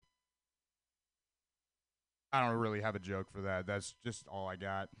I don't really have a joke for that. That's just all I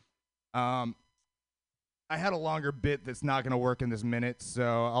got. Um, I had a longer bit that's not gonna work in this minute,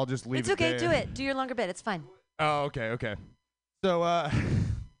 so I'll just leave It's it okay. there. Do it. Do your longer bit. It's fine. Oh, okay. So,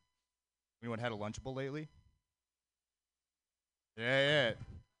 anyone had a Lunchable lately? Yeah.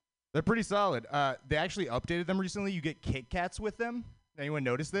 They're pretty solid. They actually updated them recently. You get Kit Kats with them. Anyone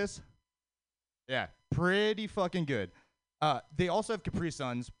notice this? Yeah, pretty fucking good. They also have Capri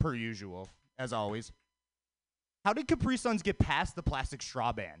Suns, per usual, as always. How did Capri Suns get past the plastic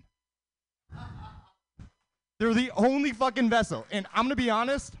straw ban? They're the only fucking vessel. And I'm going to be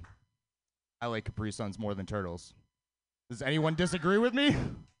honest, I like Capri Suns more than turtles. Does anyone disagree with me?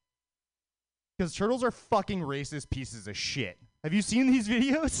 Because turtles are fucking racist pieces of shit. Have you seen these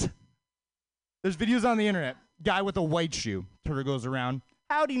videos? There's videos on the internet. Guy with a white shoe. Turtle goes around.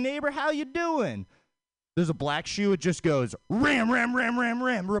 Howdy, neighbor. How you doing? There's a black shoe. It just goes ram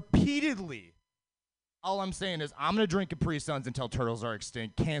repeatedly. All I'm saying is I'm going to drink Capri Suns until turtles are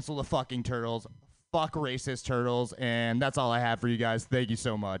extinct. Cancel the fucking turtles. Fuck racist turtles. And that's all I have for you guys. Thank you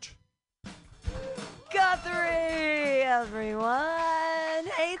so much. Guthrie, everyone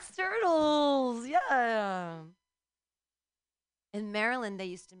hates turtles. Yeah. In Maryland, they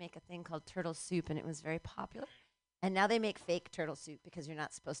used to make a thing called turtle soup, and it was very popular. And now they make fake turtle soup because you're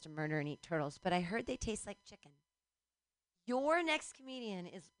not supposed to murder and eat turtles. But I heard they taste like chicken. Your next comedian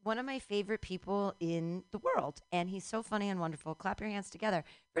is one of my favorite people in the world, and he's so funny and wonderful. Clap your hands together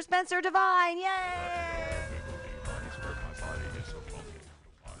for Spencer Devine. Yay!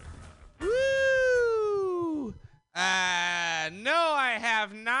 Woo! No, I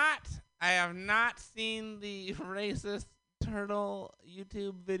have not. I have not seen the racist turtle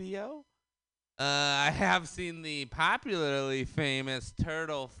YouTube video. I have seen the popularly famous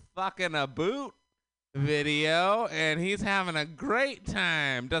turtle fucking a boot video, and he's having a great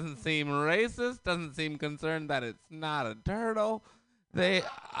time. Doesn't seem racist. Doesn't seem concerned that it's not a turtle.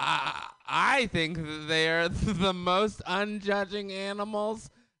 I think that they are the most unjudging animals,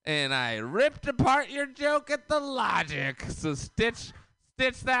 and I ripped apart your joke at the logic. So stitch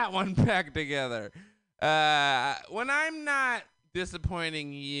that one back together. When I'm not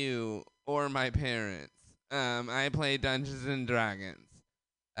disappointing you or my parents, I play Dungeons and Dragons.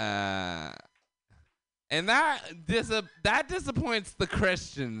 And that disappoints the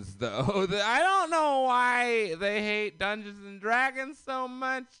Christians, though. I don't know why they hate Dungeons and Dragons so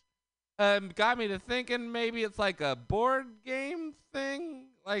much. Got me to thinking maybe it's like a board game thing.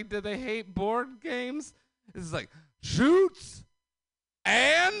 Like, do they hate board games? It's like, shoots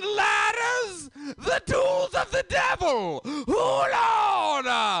and ladders, the tools of the devil. Oh,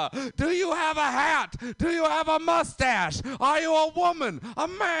 Lord! Do you have a hat? Do you have a mustache? Are you a woman, a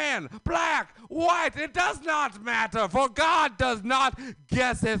man, black, white? It does not matter, for God does not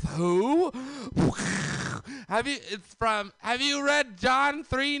guesseth who. Have you read John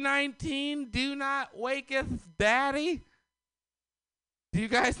 3:19? Do not waketh daddy? Do you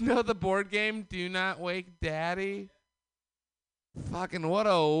guys know the board game Do Not Wake Daddy? Fucking what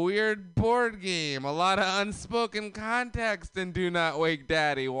a weird board game. A lot of unspoken context in Do Not Wake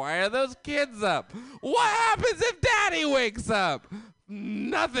Daddy. Why are those kids up? What happens if Daddy wakes up?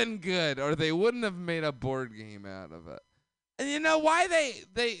 Nothing good, or they wouldn't have made a board game out of it. And you know why they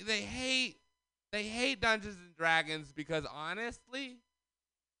hate Dungeons and Dragons? Because honestly,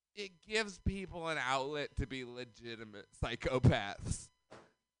 it gives people an outlet to be legitimate psychopaths.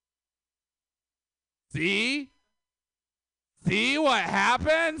 See what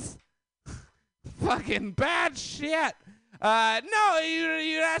happens? Fucking bad shit. No,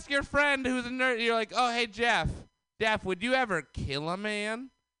 you ask your friend who's a nerd. You're like, oh, hey, Jeff, would you ever kill a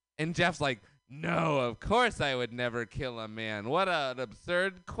man? And Jeff's like, no, of course I would never kill a man. What an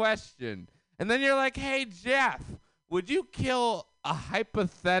absurd question. And then you're like, hey, Jeff, would you kill a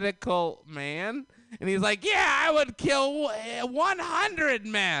hypothetical man? And he's like, yeah, I would kill 100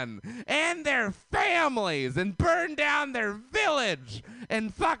 men and their families and burn down their village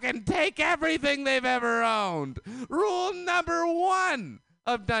and fucking take everything they've ever owned. Rule number 1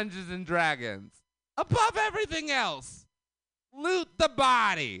 of Dungeons and Dragons. Above everything else, loot the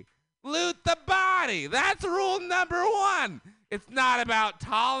body. Loot the body. That's rule number 1. It's not about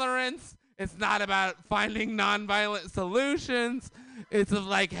tolerance. It's not about finding nonviolent solutions. It's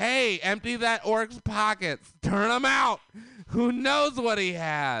like, hey, empty that orc's pockets. Turn him out. Who knows what he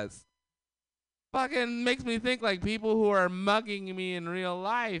has? Fucking makes me think like people who are mugging me in real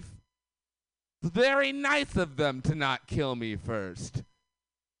life. It's very nice of them to not kill me first.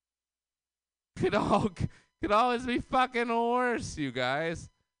 Could always be fucking worse, you guys.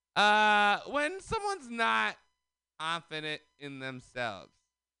 When someone's not confident in themselves,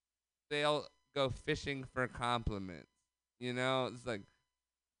 they'll go fishing for compliments. You know, it's like,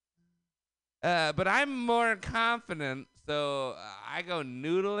 but I'm more confident, so I go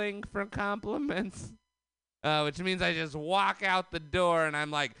noodling for compliments, which means I just walk out the door and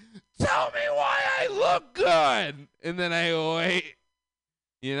I'm like, tell me why I look good, and then I wait.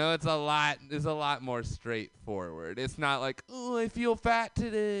 You know, it's a lot more straightforward. It's not like, oh, I feel fat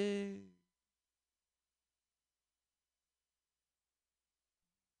today.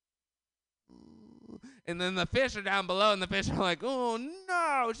 And then the fish are down below, and the fish are like, oh,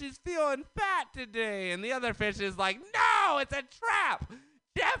 no, she's feeling fat today. And the other fish is like, no, it's a trap.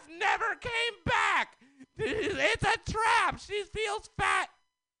 Jeff never came back. It's a trap. She feels fat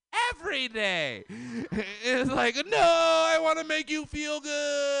every day. It's like, no, I want to make you feel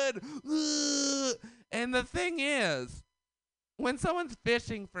good. And the thing is, when someone's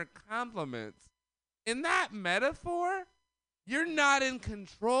fishing for compliments, in that metaphor, you're not in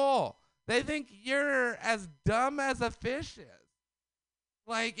control. They think you're as dumb as a fish is.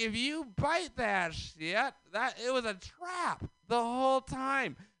 Like, if you bite that shit, it was a trap the whole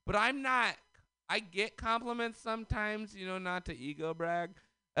time. But I'm not. I get compliments sometimes, you know, not to ego brag.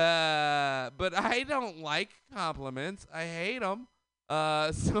 But I don't like compliments. I hate them.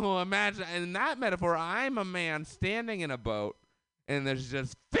 So imagine, in that metaphor, I'm a man standing in a boat, and there's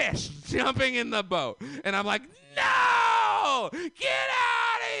just fish jumping in the boat. And I'm like, no! Get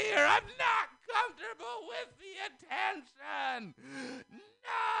out of here! I'm not comfortable with the attention!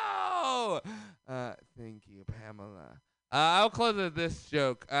 No! Thank you, Pamela. I'll close with this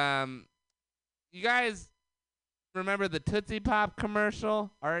joke. You guys remember the Tootsie Pop commercial?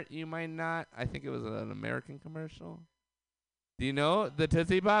 Art, you might not. I think it was an American commercial. Do you know the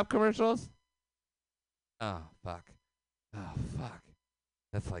Tootsie Pop commercials? Oh, fuck. Oh, fuck.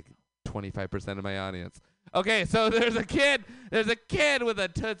 That's like 25% of my audience. Okay, so there's a kid with a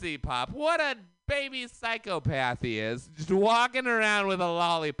Tootsie Pop. What a baby psychopath he is. Just walking around with a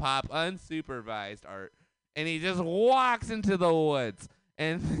lollipop, unsupervised, Art. And he just walks into the woods.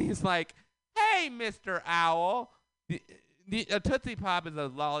 And he's like, hey, Mr. Owl. A Tootsie Pop is a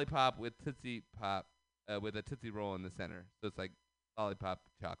lollipop with Tootsie Pop, with a Tootsie Roll in the center. So it's like lollipop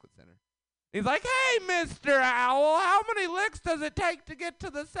chocolate center. He's like, hey, Mr. Owl, how many licks does it take to get to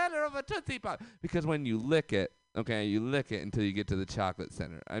the center of a Tootsie Pop? Because when you lick it, okay, you lick it until you get to the chocolate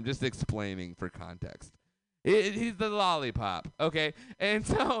center. I'm just explaining for context. He's the lollipop, okay? And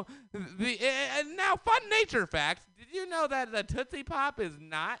so, now, fun nature fact. Did you know that the Tootsie Pop is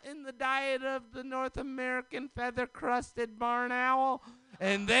not in the diet of the North American feather-crusted barn owl?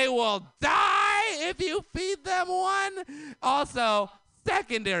 And they will die if you feed them one? Also,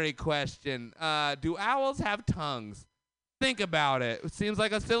 secondary question. Do owls have tongues? Think about it. It seems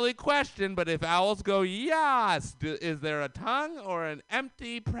like a silly question, but if owls go, yes, is there a tongue or an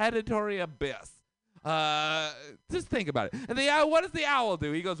empty predatory abyss? Just think about it. And what does the owl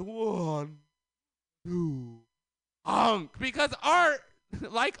do? He goes, 1, 2, honk. Because Art,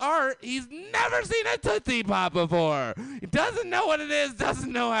 he's never seen a Tootsie Pop before. He doesn't know what it is,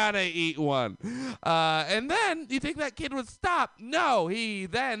 doesn't know how to eat one. And then, you think that kid would stop? No, he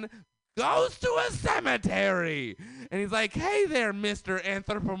then goes to a cemetery. And he's like, hey there, Mr.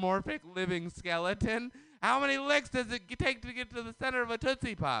 Anthropomorphic Living Skeleton. How many licks does it take to get to the center of a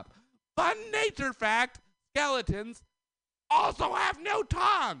Tootsie Pop? Fun nature fact, skeletons also have no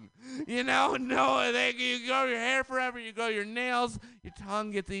tongue. You know, you grow your hair forever, you grow your nails, your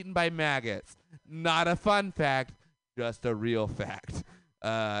tongue gets eaten by maggots. Not a fun fact, just a real fact.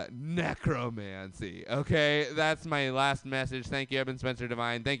 Necromancy. Okay, that's my last message. Thank you, Evan Spencer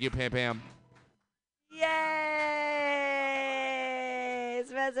Divine. Thank you, Pam Pam. Yay!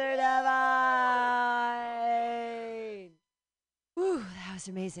 Spencer Devine! Whew, that was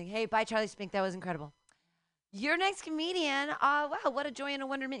amazing. Hey, bye, Charlie Spink. That was incredible. Your next comedian, wow, what a joy and a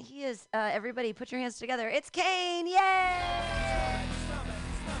wonderment he is. Everybody, put your hands together. It's Kane. Yay!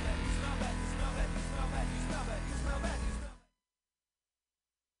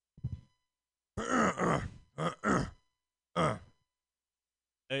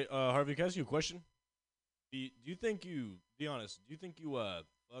 Hey, Harvey, can I ask you a question? Do you think be honest, do you think you,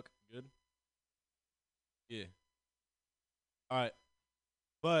 fuck good? Yeah. All right.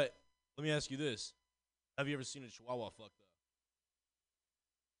 But let me ask you this. Have you ever seen a chihuahua fucked up?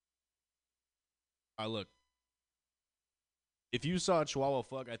 All right, look. If you saw a chihuahua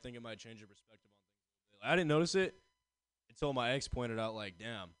fuck, I think it might change your perspective on things. I didn't notice it until my ex pointed out, like,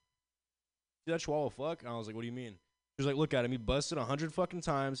 damn. See that chihuahua fuck? And I was like, what do you mean? She was like, look at him. He busted 100 fucking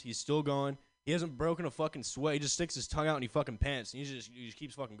times. He's still going. He hasn't broken a fucking sweat. He just sticks his tongue out and he fucking pants. And he just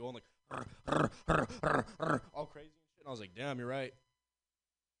keeps fucking going like, all crazy and shit. And I was like, damn, you're right.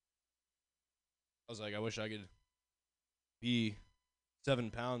 I was like, I wish I could be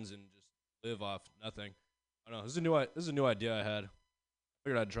 7 pounds and just live off nothing. I don't know. This is a new idea I had. I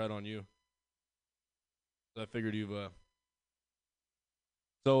figured I'd try it on you. So I figured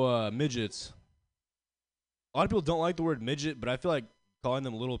midgets. A lot of people don't like the word midget, but I feel like calling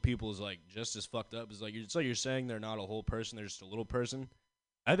them little people is like just as fucked up. It's like you're saying they're not a whole person, they're just a little person.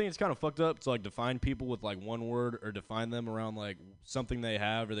 I think it's kind of fucked up to like define people with like one word or define them around like something they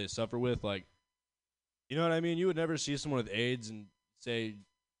have or they suffer with. Like, you know what I mean? You would never see someone with AIDS and say,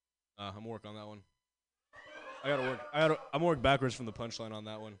 I'm gonna work on that one. I'm gonna work backwards from the punchline on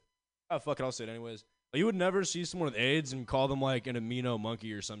that one. Ah, fuck it, I'll say it anyways. Like, you would never see someone with AIDS and call them like an amino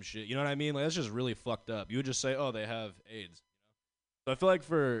monkey or some shit. You know what I mean? Like, that's just really fucked up. You would just say, oh, they have AIDS. So I feel like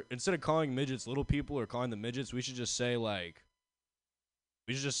instead of calling midgets little people or calling them midgets, we should just say they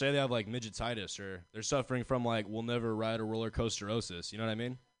have like midgetitis or they're suffering from like we'll never ride a roller coasterosis. You know what I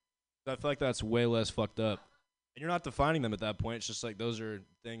mean? So I feel like that's way less fucked up. And you're not defining them at that point. It's just like those are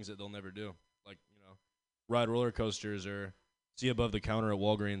things that they'll never do. Like, ride roller coasters or see above the counter at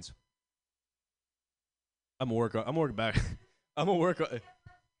Walgreens. I'm gonna work back. I'm gonna work on.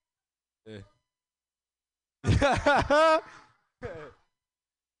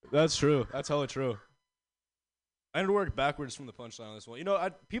 That's true. That's hella true. I had to work backwards from the punchline on this one.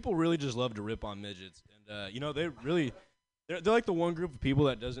 People really just love to rip on midgets, and they're like the one group of people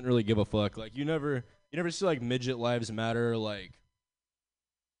that doesn't really give a fuck. Like you never see like midget lives matter, like,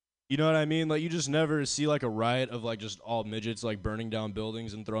 you know what I mean? Like you just never see like a riot of like just all midgets like burning down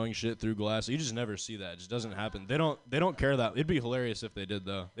buildings and throwing shit through glass. You just never see that. It just doesn't happen. They don't care that. It'd be hilarious if they did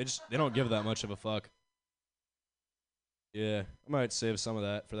though. They don't give that much of a fuck. Yeah, I might save some of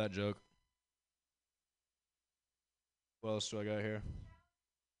that for that joke. What else do I got here?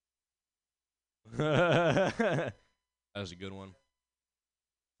 That was a good one.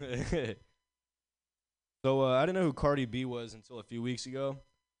 So I didn't know who Cardi B was until a few weeks ago,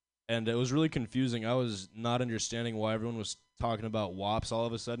 and it was really confusing. I was not understanding why everyone was talking about WAPs all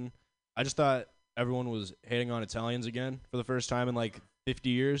of a sudden. I just thought everyone was hating on Italians again for the first time in like 50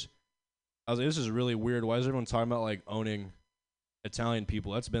 years. I was like, this is really weird. Why is everyone talking about like owning Italian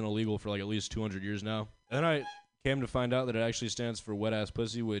people? That's been illegal for like at least 200 years now. And then I came to find out that it actually stands for wet ass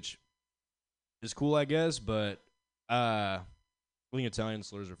pussy, which is cool, I guess, but I think Italian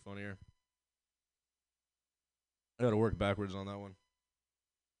slurs are funnier. I gotta work backwards on that one.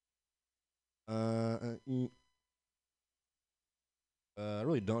 I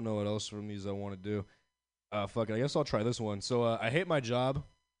really don't know what else from these I want to do. Fuck it, I guess I'll try this one. So I hate my job.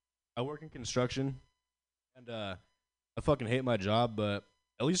 I work in construction, and I fucking hate my job, but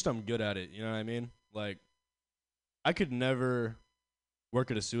at least I'm good at it. You know what I mean? Like, I could never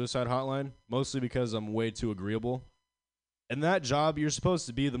work at a suicide hotline, mostly because I'm way too agreeable. In that job, you're supposed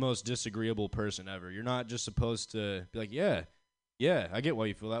to be the most disagreeable person ever. You're not just supposed to be like, yeah, I get why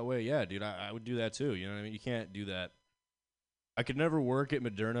you feel that way. Yeah, dude, I would do that too. You know what I mean? You can't do that. I could never work at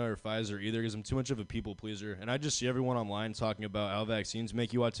Moderna or Pfizer either because I'm too much of a people pleaser. And I just see everyone online talking about how vaccines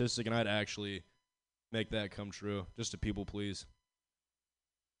make you autistic, and I'd actually make that come true just to people please.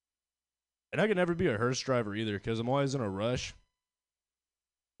 And I could never be a hearse driver either because I'm always in a rush.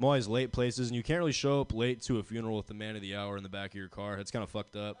 I'm always late places, and you can't really show up late to a funeral with the man of the hour in the back of your car. It's kind of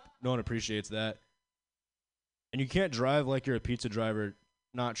fucked up. No one appreciates that. And you can't drive like you're a pizza driver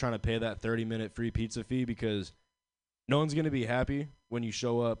not trying to pay that 30-minute free pizza fee because no one's going to be happy when you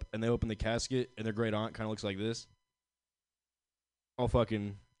show up and they open the casket and their great aunt kind of looks like this. All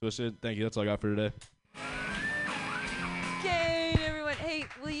fucking twisted. Thank you. That's all I got for today. Okay, everyone. Hey,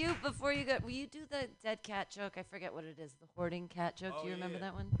 before you go, will you do the dead cat joke? I forget what it is. The hoarding cat joke. Do you remember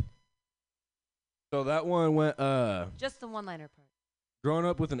that one? So that one went, Just the one-liner part. growing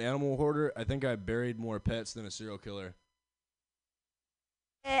up with an animal hoarder, I think I buried more pets than a serial killer.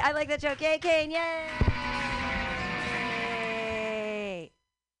 Hey, I like that joke. Yay, Kane. Yay!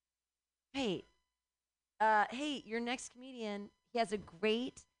 Hey. Hey, your next comedian, he has a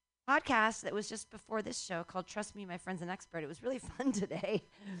great podcast that was just before this show called Trust Me, My Friend's an Expert. It was really fun today.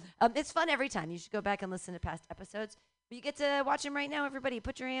 It's fun every time. You should go back and listen to past episodes. But you get to watch him right now, everybody.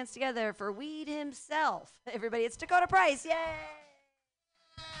 Put your hands together for Weed himself. Everybody, it's Dakota Price. Yay!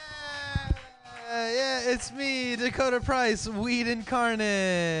 Yeah, it's me, Dakota Price, Weed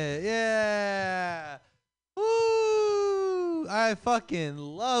Incarnate. Yeah. Woo! I fucking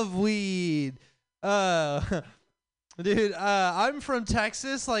love weed. Dude, I'm from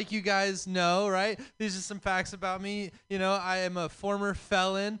Texas, like you guys know, right? These are some facts about me. You know, I am a former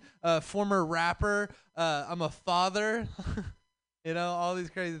felon, a former rapper. I'm a father. You know, all these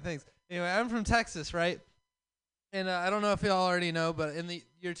crazy things. Anyway, I'm from Texas, right? And I don't know if y'all already know, but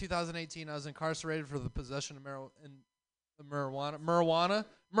year 2018, I was incarcerated for the possession of marijuana.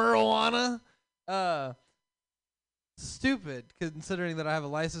 Stupid, considering that I have a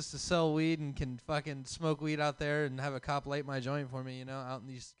license to sell weed and can fucking smoke weed out there and have a cop light my joint for me, you know, out in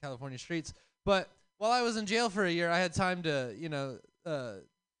these California streets. But while I was in jail for a year, I had time to, you know,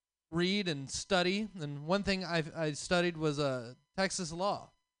 read and study. And one thing I studied was Texas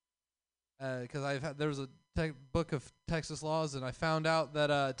law, because there was a book of Texas laws, and I found out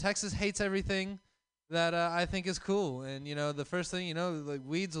that Texas hates everything that I think is cool. And you know, the first thing, you know, like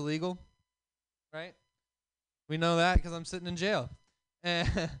weed's illegal, right? We know that because I'm sitting in jail. And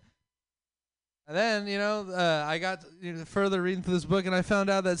then, you know, I got further reading through this book, and I found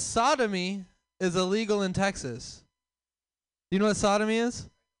out that sodomy is illegal in Texas. Do you know what sodomy is?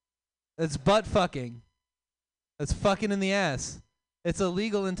 It's butt fucking. It's fucking in the ass. It's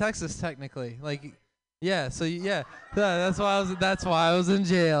illegal in Texas, technically. Like, yeah. So yeah, that's why I was in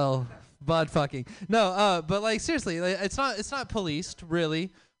jail. Butt fucking. No, but like seriously, like, it's not policed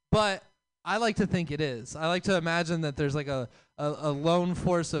really, but I like to think it is. I like to imagine that there's like a lone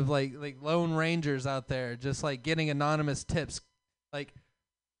force of like lone rangers out there just like getting anonymous tips. Like,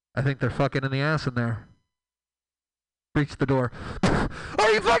 I think they're fucking in the ass in there. Breach the door.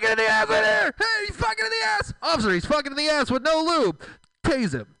 Are you fucking in the ass in there? Hey, you fucking in the ass? Officer, he's fucking in the ass with no lube.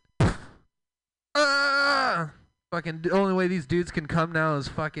 Tase him. Fucking the only way these dudes can come now is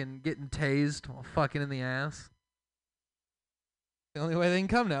fucking getting tased while fucking in the ass. The only way they can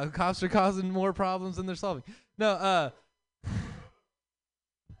come now. Cops are causing more problems than they're solving. No,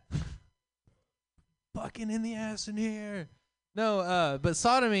 fucking in the ass in here. No, but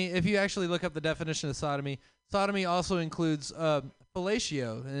sodomy, if you actually look up the definition of sodomy, sodomy also includes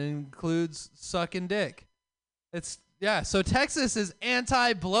fellatio, and it includes sucking dick. So Texas is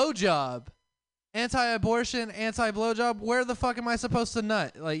anti-blowjob. Anti-abortion, anti-blowjob. Where the fuck am I supposed to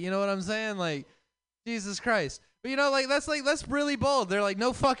nut? Like, you know what I'm saying? Like, Jesus Christ. But you know, that's really bold. They're like,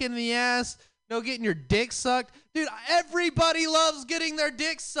 no fucking in the ass, no getting your dick sucked. Dude, everybody loves getting their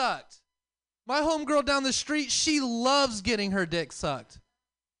dick sucked. My homegirl down the street, she loves getting her dick sucked.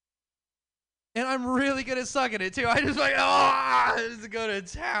 And I'm really good at sucking it too. I just like, I just go to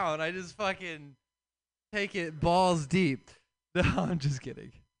town. I just fucking take it balls deep. No, I'm just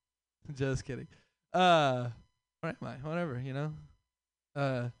kidding. Just kidding. Where am I? Whatever, you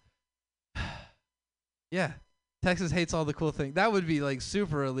know. Yeah. Texas hates all the cool things. That would be like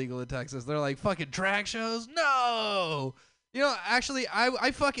super illegal in Texas. They're like fucking drag shows. No. You know, actually,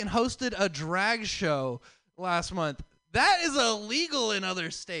 I fucking hosted a drag show last month. That is illegal in other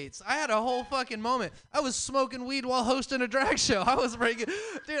states. I had a whole fucking moment. I was smoking weed while hosting a drag show. I was breaking,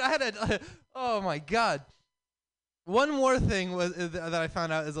 dude. I had oh my god. One more thing that I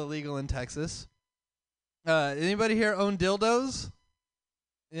found out is illegal in Texas. Anybody here own dildos?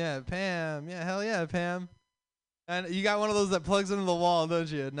 Yeah, Pam. Yeah, hell yeah, Pam. And you got one of those that plugs into the wall,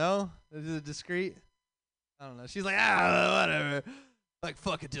 don't you? No? Is it discreet? I don't know. She's like, whatever. Like,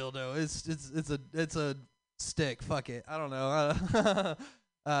 fuck a dildo. It's a stick. Fuck it. I don't know.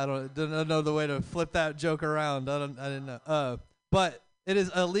 I don't know the way to flip that joke around. I didn't know. But it is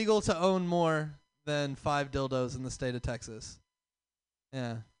illegal to own more than 5 dildos in the state of Texas.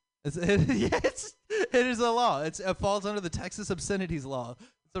 Yeah. It is a law. It falls under the Texas obscenities law.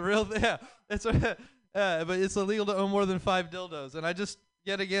 It's a real thing. Yeah. But it's illegal to own more than 5 dildos. And I just,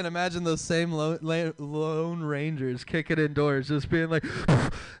 yet again, imagine those same lone rangers kicking indoors, just being like, hey,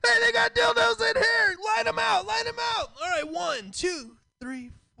 they got dildos in here. Line them out. All right, 1, 2,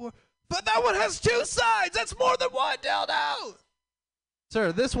 3, 4. But that one has 2 sides. That's more than one dildo.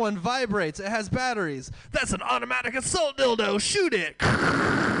 Sir, this one vibrates. It has batteries. That's an automatic assault dildo. Shoot it.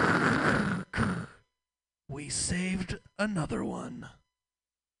 We saved another one.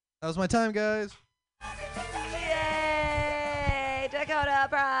 That was my time, guys. Yay! Dakota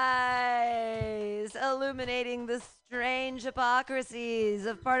Prize! Illuminating the strange hypocrisies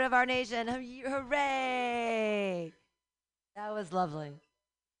of part of our nation. Hooray! That was lovely.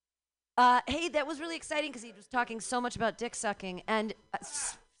 Hey, that was really exciting because he was talking so much about dick sucking. And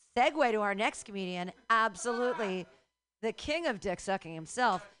segue to our next comedian, absolutely the king of dick sucking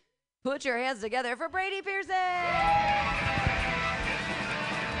himself. Put your hands together for Brady Pearson!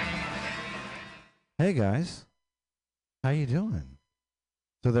 Hey guys, how you doing?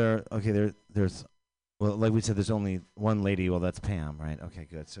 So there's well, like we said, there's only one lady. Well, that's Pam, right? Okay,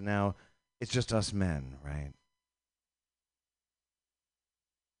 good. So now it's just us men, right?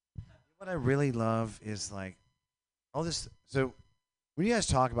 What I really love is like all this. So when you guys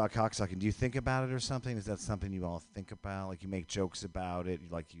talk about cocksucking, do you think about it or something? Is that something you all think about? Like you make jokes about it,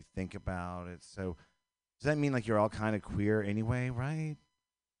 like you think about it. So does that mean like you're all kind of queer anyway, right?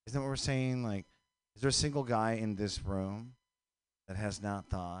 Isn't that what we're saying? Like, is there a single guy in this room that has not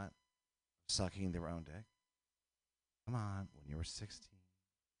thought of sucking their own dick? Come on, when you were 16.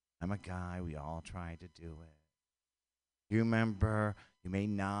 I'm a guy, we all tried to do it. You remember, you may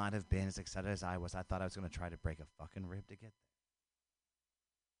not have been as excited as I was. I thought I was going to try to break a fucking rib to get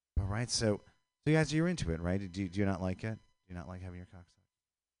there. All right, so you guys, you're into it, right? Do you not like it? Do you not like having your cock sucked?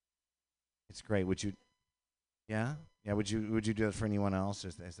 It's great. Would you, yeah? Yeah, would you do it for anyone else?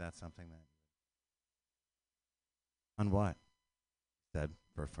 Is that something that, on what? Said,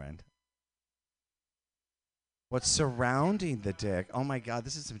 for a friend. What's surrounding the dick? Oh my God,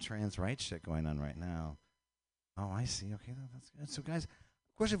 this is some trans rights shit going on right now. Oh, I see. Okay, that's good. So, guys,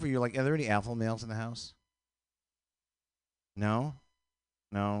 question for you: like, are there any alpha males in the house? No.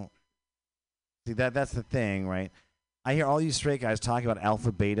 See, that's the thing, right? I hear all these straight guys talking about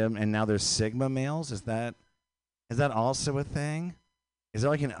alpha, beta, and now there's sigma males. Is that also a thing? Is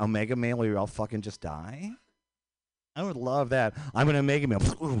there like an omega male where you all fucking just die? I would love that. I'm an omega male.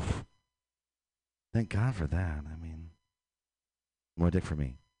 Oof. Thank God for that. I mean, more dick for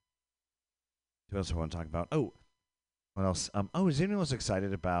me. What else do I want to talk about? Oh, what else? Is anyone else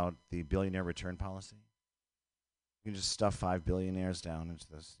excited about the billionaire return policy? You can just stuff 5 billionaires down into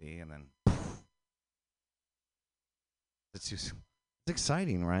the sea and then poof. It's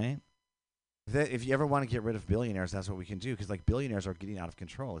exciting, right? If you ever want to get rid of billionaires, that's what we can do, because like billionaires are getting out of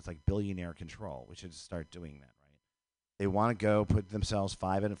control. It's like billionaire control. We should start doing that, right? They want to go put themselves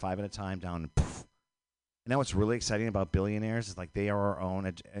five at a time down and poof. And now what's really exciting about billionaires is like they are our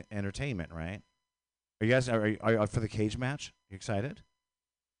own entertainment, right? Are you guys are you up for the cage match? Are you excited?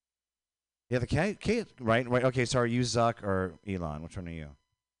 Yeah, the cage, right? Okay, so are you Zuck or Elon? Which one are you?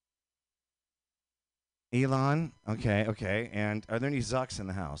 Elon? Okay. And are there any Zucks in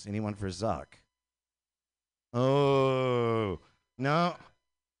the house? Anyone for Zuck? Oh, no.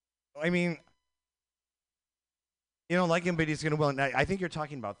 I mean, you don't like him, but he's going to win. I think you're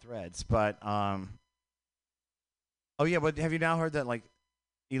talking about Threads, but, oh, yeah, but have you now heard that, like,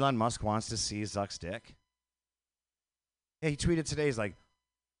 Elon Musk wants to see Zuck's dick? Yeah, he tweeted today, he's like,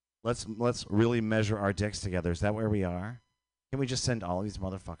 let's really measure our dicks together. Is that where we are? Can we just send all these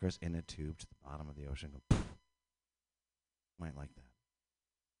motherfuckers in a tube to the bottom of the ocean? Go, poof. Might like that.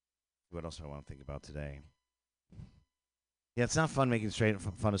 What else do I want to think about today? Yeah, it's not fun making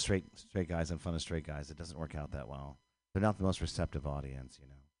fun of straight guys and fun of straight guys. It doesn't work out that well. They're not the most receptive audience, you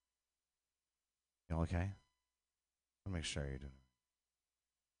know. You all okay? I want to make sure you're doing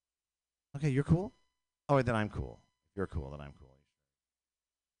it. Okay, you're cool? Oh, then I'm cool. If you're cool, then I'm cool.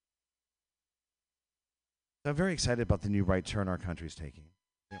 So I'm very excited about the new right turn our country's taking.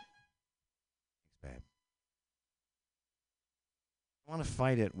 Yep. Thanks, babe. I want to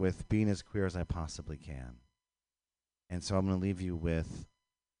fight it with being as queer as I possibly can. And so I'm going to leave you with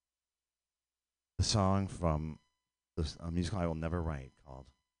the song from a musical I will never write called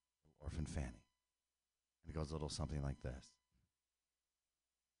Orphan Fanny. And it goes a little something like this.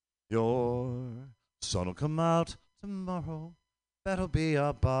 Your son will come out tomorrow. That'll be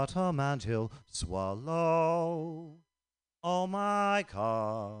a bottom and he'll swallow all my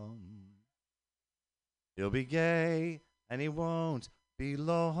cum. He'll be gay and he won't be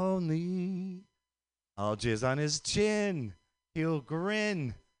lonely. I'll jizz on his chin. He'll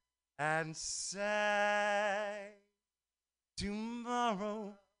grin and say,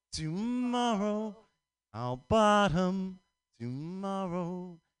 tomorrow, I'll bottom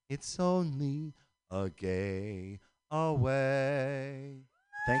tomorrow. It's only a gay away.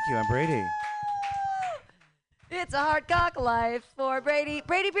 Thank you. I'm Brady. It's a hard cock life for Brady.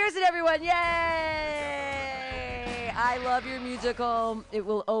 Brady Pearson, everyone. Yay! I love your musical. It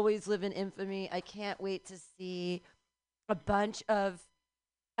will always live in infamy. I can't wait to see a bunch of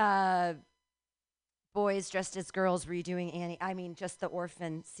boys dressed as girls redoing Annie. I mean, just the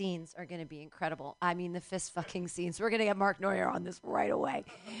orphan scenes are going to be incredible. I mean, the fist fucking scenes. We're going to get Mark Neuer on this right away.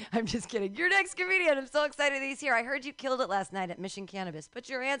 I'm just kidding. Your next comedian. I'm so excited that he's here. I heard you killed it last night at Mission Cannabis. Put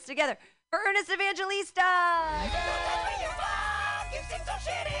your hands together for Ernest Evangelista. You seem so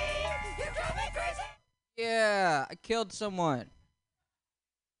shitty. You drive me crazy. Yeah, I killed someone.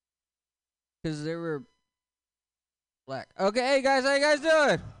 Because they were black. Okay, hey guys, how you guys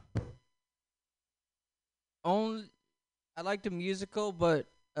doing? I like the musical, but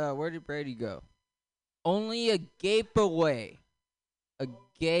where did Brady go? Only a gape away. A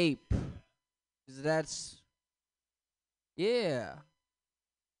gape. 'Cause that's, yeah.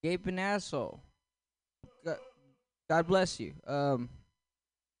 Gaping asshole. God bless you.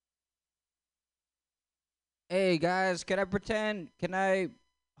 Hey guys, can I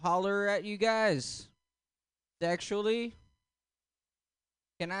holler at you guys? Sexually?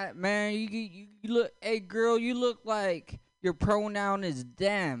 Can I, man? You look, hey girl, you look like your pronoun is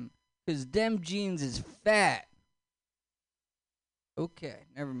them, 'cause them jeans is fat. Okay,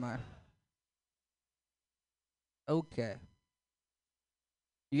 never mind. Okay.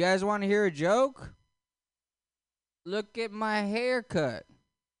 You guys want to hear a joke? Look at my haircut.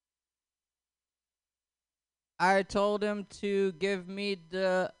 I told him to give me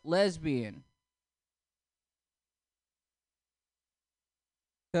the lesbian.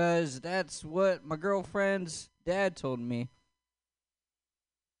 'Cause that's what my girlfriend's dad told me.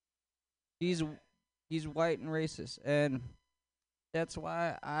 He's white and racist, and that's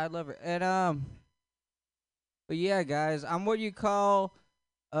why I love her. And but yeah, guys, I'm what you call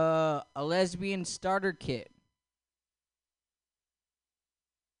a lesbian starter kit.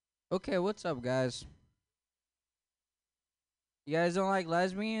 Okay, what's up, guys? You guys don't like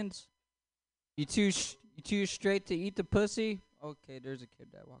lesbians? You too straight to eat the pussy? Okay, there's a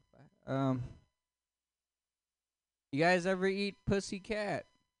kid that walked by. You guys ever eat pussy cat?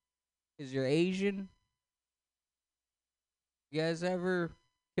 'Cause you're Asian? You guys ever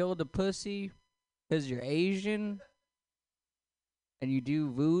killed a pussy 'cause you're Asian? And you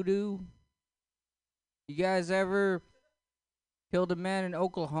do voodoo? You guys ever killed a man in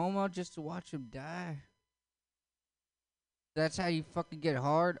Oklahoma just to watch him die? That's how you fucking get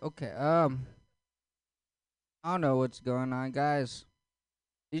hard? Okay, I don't know what's going on, guys.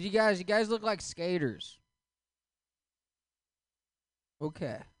 You guys look like skaters.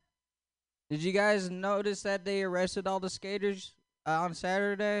 Okay. Did you guys notice that they arrested all the skaters on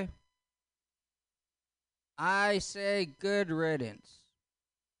Saturday? I say good riddance.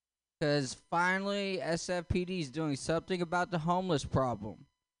 'Cause finally SFPD is doing something about the homeless problem.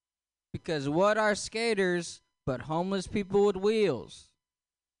 Because what are skaters but homeless people with wheels?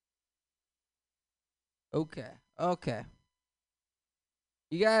 Okay.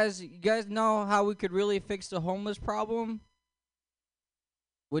 You guys know how we could really fix the homeless problem?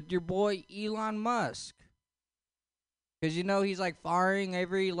 With your boy Elon Musk. 'Cause you know he's like firing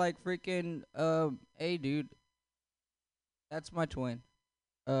every like freaking hey dude. That's my twin.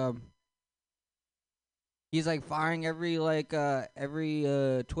 He's like firing every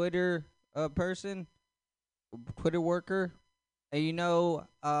Twitter person, Twitter worker. And you know,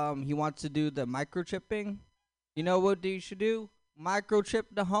 he wants to do the microchipping. You know what you should do? Microchip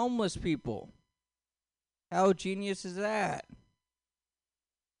the homeless people. How genius is that?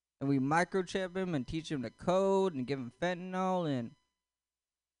 And we microchip him and teach him the code and give him fentanyl and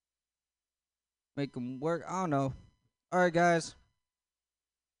make him work. I don't know. All right, guys.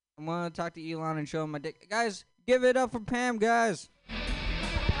 I'm going to talk to Elon and show him my dick. Guys, give it up for Pam, guys.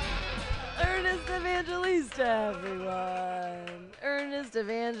 Ernest Evangelista, everyone. Ernest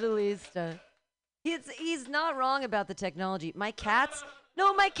Evangelista. He's not wrong about the technology. My cats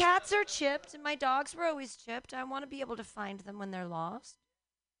are chipped, and my dogs were always chipped. I want to be able to find them when they're lost.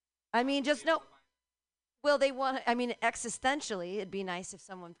 I mean, just no. Well, existentially, it'd be nice if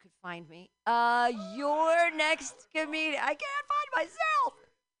someone could find me. Your next comedian. I can't find myself.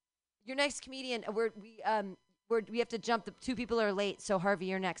 Your next comedian. We have to jump. The two people are late, so Harvey,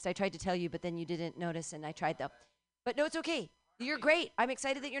 you're next. I tried to tell you, but then you didn't notice, and I tried though. But no, it's okay. You're great. I'm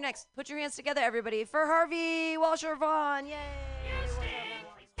excited that you're next. Put your hands together, everybody, for Harvey Walsher Vaughn. Yay! Yeah, sure.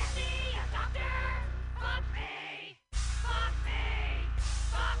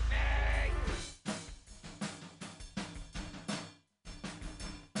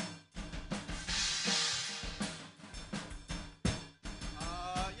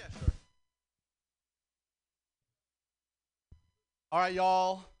 All right,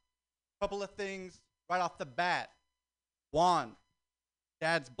 y'all. Couple of things right off the bat. 1,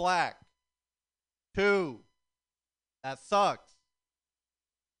 Dad's black. 2, that sucks.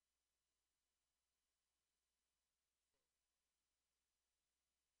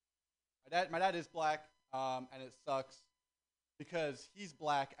 My dad is black, and it sucks because he's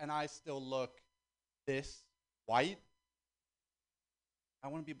black and I still look this white. I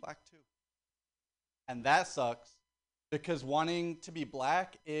want to be black too. And that sucks because wanting to be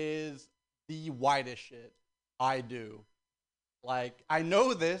black is the whitest shit I do. Like, I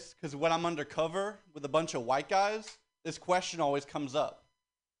know this because when I'm undercover with a bunch of white guys, this question always comes up.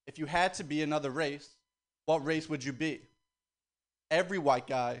 If you had to be another race, what race would you be? Every white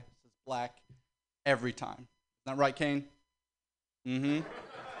guy says black every time. Isn't that right, Kane?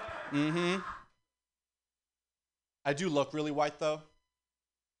 I do look really white, though.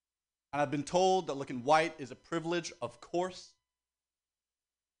 And I've been told that looking white is a privilege, of course.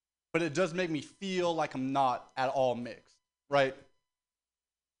 But it does make me feel like I'm not at all mixed, right?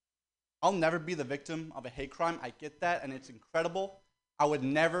 I'll never be the victim of a hate crime. I get that, and it's incredible. I would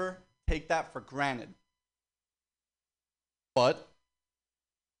never take that for granted. But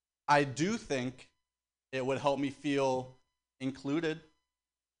I do think it would help me feel included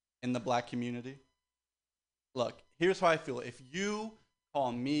in the black community. Look, here's how I feel. If you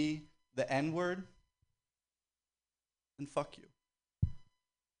call me the N-word, then fuck you.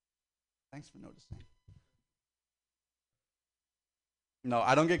 Thanks for noticing. No,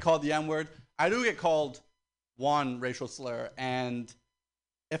 I don't get called the N-word. I do get called one racial slur, and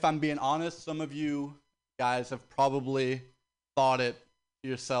if I'm being honest, some of you guys have probably thought it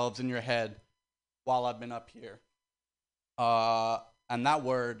yourselves in your head while I've been up here. And that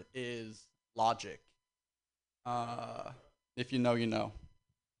word is logic. If you know, you know.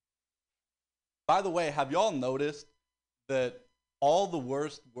 By the way, have y'all noticed that all the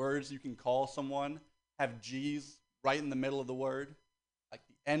worst words you can call someone have G's right in the middle of the word? Like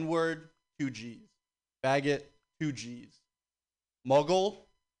the N-word, 2 G's. Faggot, 2 G's. Muggle,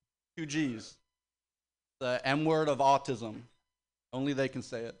 2 G's. The M-word of autism. Only they can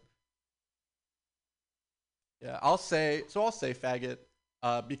say it. Yeah, I'll say faggot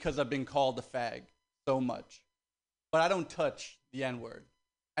because I've been called a fag so much. But I don't touch the N-word.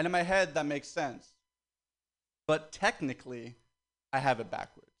 And in my head, that makes sense. But technically, I have it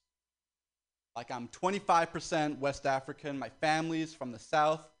backwards. Like I'm 25% West African. My family's from the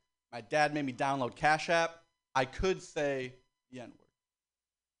South. My dad made me download Cash App. I could say the N-word.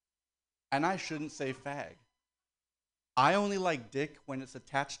 And I shouldn't say fag. I only like dick when it's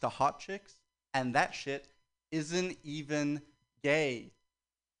attached to hot chicks, and that shit isn't even gay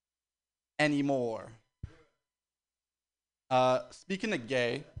anymore. Speaking of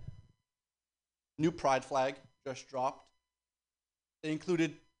gay, new pride flag just dropped. They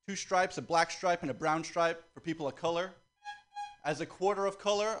included 2 stripes, a black stripe and a brown stripe for people of color. As a quarter of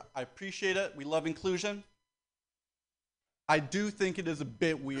color, I appreciate it. We love inclusion. I do think it is a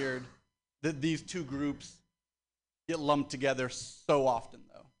bit weird that these 2 groups get lumped together so often,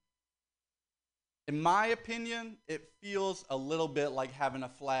 though. In my opinion, it feels a little bit like having a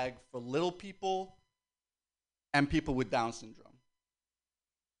flag for little people and people with Down syndrome.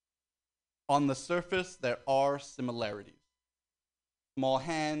 On the surface, there are similarities. Small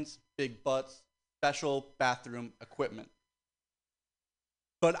hands, big butts, special bathroom equipment.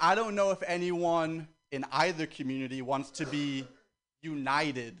 But I don't know if anyone in either community wants to be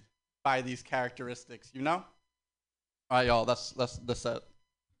united by these characteristics, you know? All right, y'all, that's the set.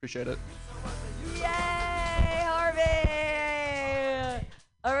 Appreciate it. Yay, Harvey!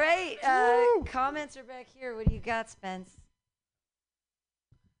 All right, comments are back here. What do you got, Spence?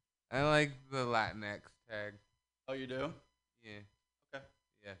 I like the Latinx tag. Oh, you do? Yeah. Okay.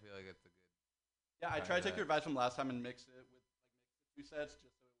 Yeah, I feel like it's a good. Yeah, I tried to take your advice from last time and mix it with like 2 sets just so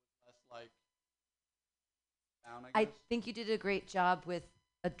it was less like down, I I guess. think you did a great job with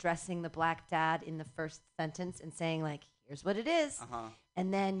addressing the black dad in the first sentence and saying, like, here's what it is,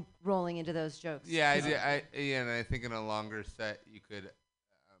 and then rolling into those jokes. Yeah, and I think in a longer set you could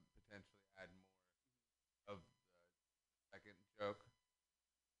potentially add more of the second joke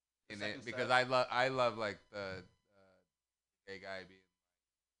in it because I love like the gay guy being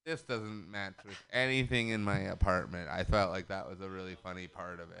like, this doesn't match with anything in my apartment. I felt like that was a really funny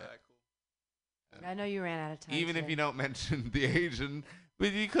part of it. Cool. I know you ran out of time. Even today. if you don't mention the Asian,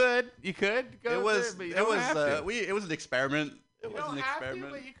 but you could go It was through it, but you don't have to. it was an experiment. You don't have to,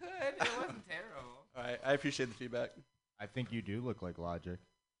 but you could. It wasn't terrible. All right, I appreciate the feedback. I think you do look like Logic.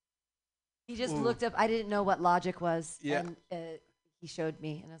 He just looked up. I didn't know what logic was. Yeah. And he showed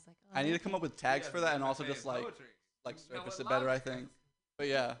me, and I was like, oh, I need to thank come you. up with tags for that and also just like You know surface what it better, I logic think. is. But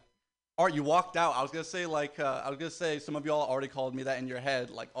yeah. Art, you walked out. I was gonna say some of y'all already called me that in your head,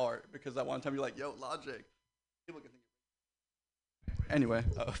 like Art, because that one time you're like, yo, Logic. People can think. Anyway,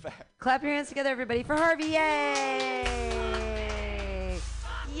 fact. Clap your hands together, everybody, for Harvey. Yay!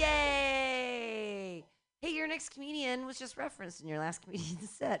 Yay! Hey, your next comedian was just referenced in your last comedian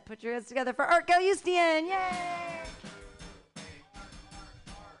set. Put your hands together for Art Galustian. Yay!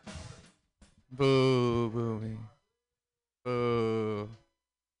 Boo, boo me. Boo.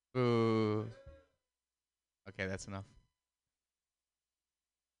 Boo. Okay, that's enough.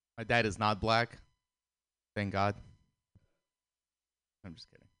 My dad is not black. Thank God. I'm just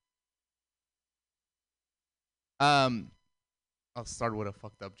kidding. I'll start with a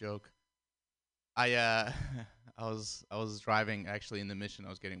fucked up joke. I was driving actually in the Mission. I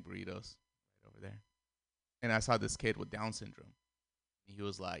was getting burritos right over there, and I saw this kid with Down syndrome. He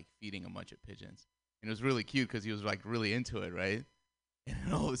was like feeding a bunch of pigeons, and it was really cute because he was like really into it, right? And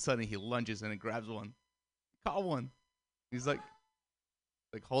then all of a sudden he lunges and grabs one, caught one. He's like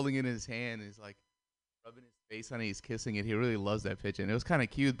holding it in his hand. And he's like rubbing his face on it. He's kissing it. He really loves that pigeon. It was kind of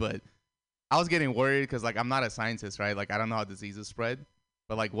cute, but I was getting worried because, like, I'm not a scientist, right? Like, I don't know how diseases spread.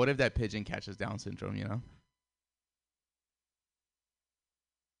 But, like, what if that pigeon catches Down syndrome, you know?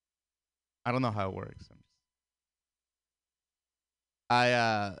 I don't know how it works.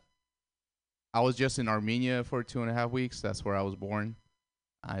 I was just in Armenia for 2.5 weeks. That's where I was born.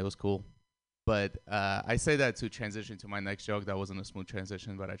 It was cool. But I say that to transition to my next joke. That wasn't a smooth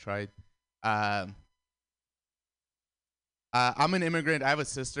transition, but I tried. I'm an immigrant. I have a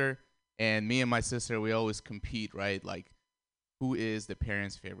sister, and me and my sister, we always compete, right? Like, who is the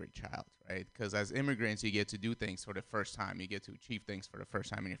parent's favorite child, right? Because as immigrants, you get to do things for the first time. You get to achieve things for the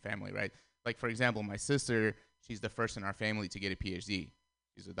first time in your family, right? Like, for example, my sister, she's the first in our family to get a PhD.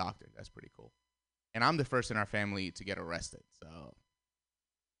 She's a doctor. That's pretty cool. And I'm the first in our family to get arrested. So,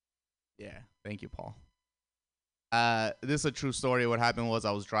 yeah. Thank you, Paul. This is a true story. What happened was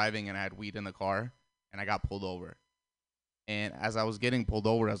I was driving, and I had weed in the car, and I got pulled over. And as I was getting pulled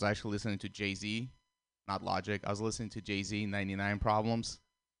over, I was actually listening to Jay-Z, not Logic. I was listening to Jay-Z, 99 Problems.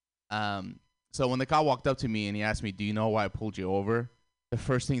 So when the cop walked up to me and he asked me, do you know why I pulled you over? The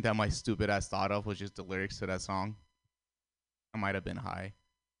first thing that my stupid ass thought of was just the lyrics to that song. I might have been high.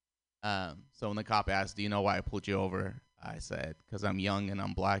 So when the cop asked, do you know why I pulled you over? I said, because I'm young and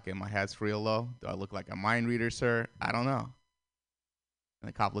I'm black and my hat's real low. Do I look like a mind reader, sir? I don't know. And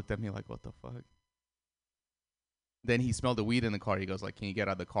the cop looked at me like, what the fuck? Then he smelled the weed in the car. He goes like, can you get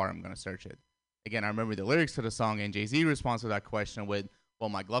out of the car? I'm going to search it. Again, I remember the lyrics to the song, and Jay-Z responds to that question with, well,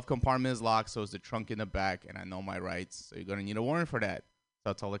 my glove compartment is locked, so is the trunk in the back, and I know my rights, so you're going to need a warrant for that.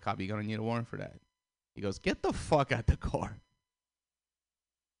 So I told the cop, you're going to need a warrant for that. He goes, get the fuck out the car.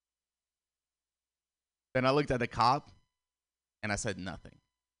 Then I looked at the cop, and I said nothing.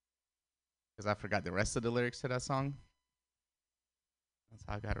 Because I forgot the rest of the lyrics to that song. That's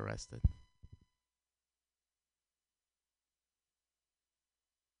how I got arrested.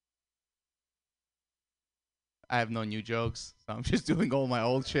 I have no new jokes, so I'm just doing all my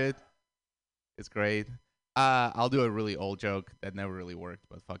old shit. It's great. I'll do a really old joke that never really worked,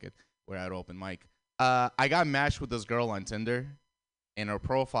 but fuck it. We're at open mic. I got matched with this girl on Tinder, and her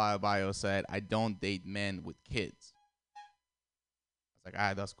profile bio said, I don't date men with kids. I was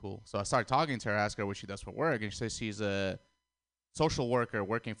like, that's cool. So I started talking to her, asked her what she does for work, and she says she's a social worker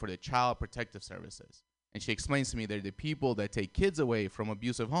working for the Child Protective Services. And she explains to me they're the people that take kids away from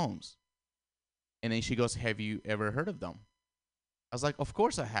abusive homes. And then she goes, have you ever heard of them? I was like, of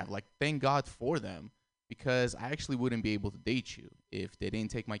course I have. Like, thank God for them, because I actually wouldn't be able to date you if they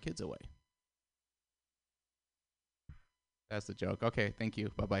didn't take my kids away. That's the joke. Okay, thank you.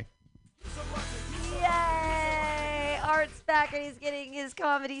 Bye-bye. Yay! Art's back, and he's getting his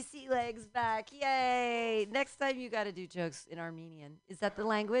comedy sea legs back. Yay! Next time you got to do jokes in Armenian. Is that the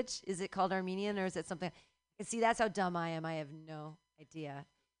language? Is it called Armenian, or is it something? See, that's how dumb I am. I have no idea.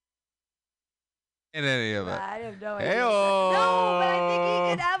 In any of it. I have no idea. Hey-o. No, but I think he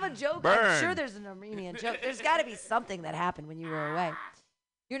could have a joke. Burn. I'm sure there's an Armenian joke. There's got to be something that happened when you were away.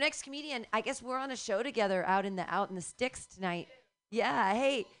 Your next comedian, I guess we're on a show together out in the sticks tonight. Yeah,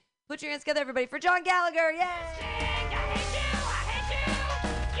 hey, put your hands together, everybody, for John Gallagher. Yay!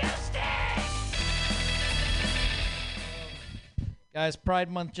 Guys,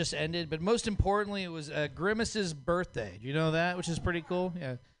 Pride Month just ended, but most importantly, it was Grimace's birthday. Do you know that? Which is pretty cool.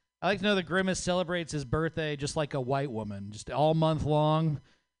 Yeah. I like to know that Grimace celebrates his birthday just like a white woman, just all month long,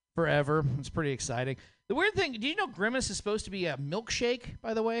 forever. It's pretty exciting. The weird thing, do you know Grimace is supposed to be a milkshake,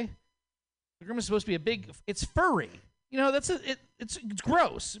 by the way? Grimace is supposed to be it's furry. You know, it's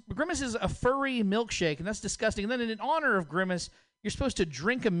gross. Grimace is a furry milkshake, and that's disgusting. And then in honor of Grimace, you're supposed to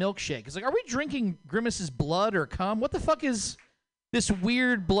drink a milkshake. It's like, are we drinking Grimace's blood or cum? What the fuck is this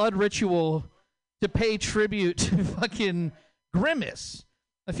weird blood ritual to pay tribute to fucking Grimace?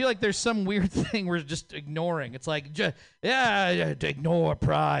 I feel like there's some weird thing we're just ignoring. It's like, ignore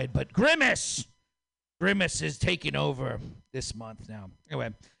Pride, but Grimace is taking over this month now.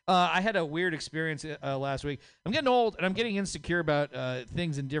 Anyway, I had a weird experience last week. I'm getting old, and I'm getting insecure about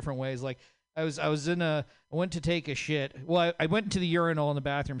things in different ways. Like, I went to take a shit. Well, I went to the urinal in the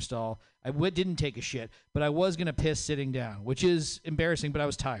bathroom stall. Didn't take a shit, but I was gonna piss sitting down, which is embarrassing. But I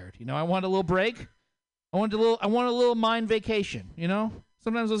was tired. You know, I wanted a little break. I wanted a little mind vacation. You know.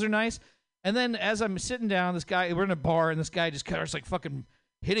 Sometimes those are nice. And then as I'm sitting down, we're in a bar, and this guy just starts like fucking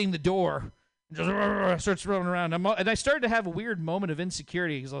hitting the door and just starts rolling around. And I started to have a weird moment of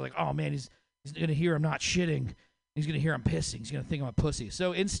insecurity because I was like, oh man, he's going to hear I'm not shitting. He's going to hear I'm pissing. He's going to think I'm a pussy.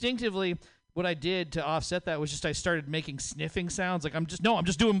 So instinctively, what I did to offset that was just I started making sniffing sounds. Like, I'm just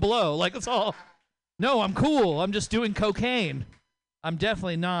doing blow. Like, that's all. No, I'm cool. I'm just doing cocaine. I'm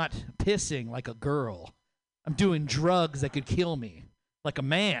definitely not pissing like a girl. I'm doing drugs that could kill me, like a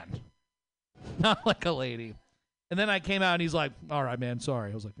man, not like a lady. And then I came out and he's like, all right, man,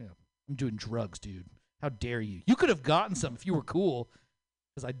 sorry. I was like, yeah, I'm doing drugs, dude. How dare you? You could have gotten some if you were cool,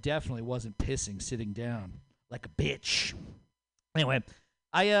 because I definitely wasn't pissing sitting down like a bitch. Anyway,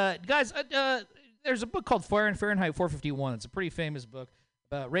 there's a book called Fahrenheit 451. It's a pretty famous book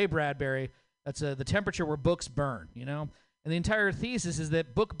about Ray Bradbury. That's the temperature where books burn, you know? And the entire thesis is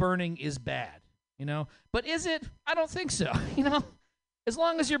that book burning is bad, you know? But is it? I don't think so, you know? As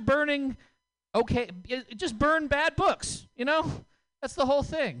long as you're burning, okay, just burn bad books, you know? That's the whole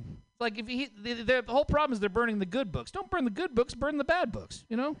thing. Like, the whole problem is they're burning the good books. Don't burn the good books, burn the bad books,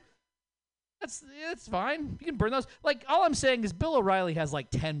 you know? That's fine. You can burn those. Like, all I'm saying is Bill O'Reilly has like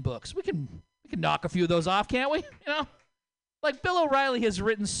 10 books. We can knock a few of those off, can't we? You know? Like, Bill O'Reilly has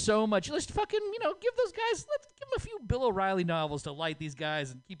written so much. Let's fucking, you know, let's give him a few Bill O'Reilly novels to light these guys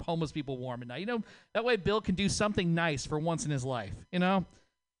and keep homeless people warm at night. You know, that way Bill can do something nice for once in his life, you know?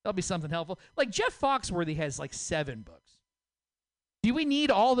 That'll be something helpful. Like, Jeff Foxworthy has like 7 books. Do we need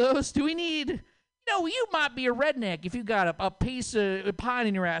all those? Do we need, you know, you might be a redneck if you got a piece of pine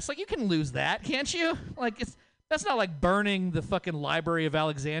in your ass. Like, you can lose that, can't you? Like, that's not like burning the fucking Library of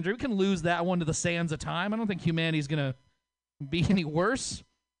Alexandria. We can lose that one to the sands of time. I don't think humanity's going to be any worse.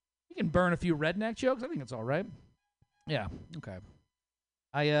 You can burn a few redneck jokes. I think it's all right. Yeah, okay.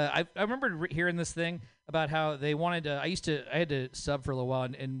 I remember hearing this thing about how they wanted to, I had to sub for a little while,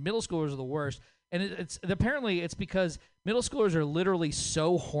 and middle schoolers are the worst. And apparently it's because middle schoolers are literally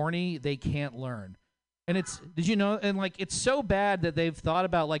so horny they can't learn. And did you know? And like, it's so bad that they've thought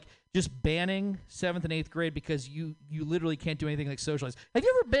about like just banning 7th and 8th grade because you literally can't do anything like socialize. Have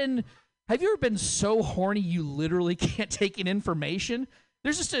you ever been so horny you literally can't take in information?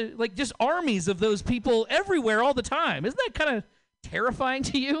 There's just armies of those people everywhere all the time. Isn't that kind of terrifying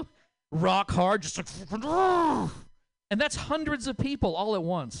to you? Rock hard, just like, and that's hundreds of people all at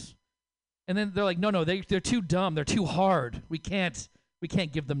once. And then they're like, no, they're too dumb. They're too hard. We can't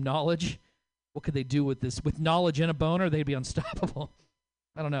give them knowledge. What could they do with this? With knowledge and a boner, they'd be unstoppable.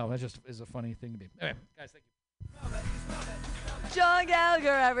 I don't know. That just is a funny thing to be. Anyway, guys, thank you. John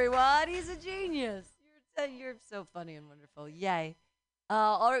Gallagher, everyone. He's a genius. You're so funny and wonderful. Yay.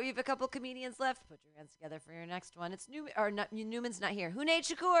 All right, we have a couple comedians left. Put your hands together for your next one. It's Newman's not here. Hunaid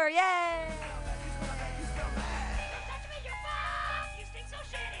Shakur, yay!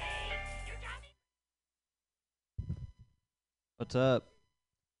 What's up?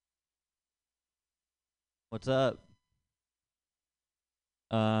 What's up?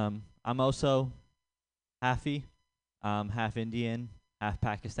 I'm also halfy. Half Indian, half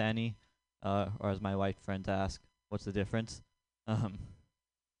Pakistani, or as my white friends ask, what's the difference?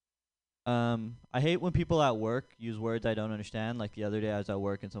 I hate when people at work use words I don't understand. Like the other day I was at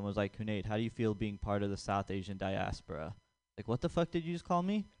work and someone was like, Hunaid, how do you feel being part of the South Asian diaspora? Like, what the fuck did you just call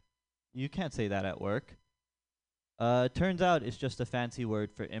me? You can't say that at work. Turns out it's just a fancy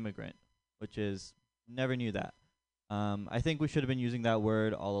word for immigrant, which is, never knew that. I think we should have been using that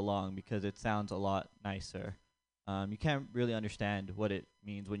word all along because it sounds a lot nicer. You can't really understand what it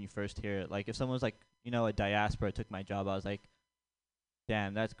means when you first hear it. Like if someone was like, you know, a diaspora took my job, I was like,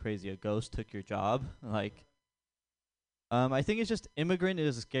 damn, that's crazy. A ghost took your job? Like, I think it's just immigrant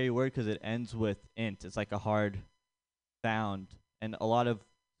is a scary word because it ends with int. It's like a hard sound, and a lot of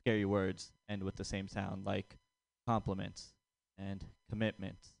scary words end with the same sound, like compliments and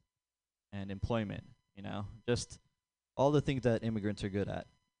commitment and employment, you know, just all the things that immigrants are good at.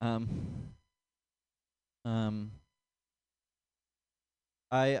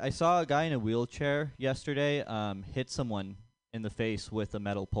 I saw a guy in a wheelchair yesterday hit someone in the face with a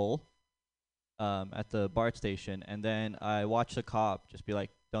metal pole at the BART station, and then I watched a cop just be like,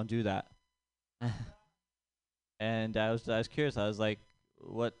 don't do that. And I was curious. I was like,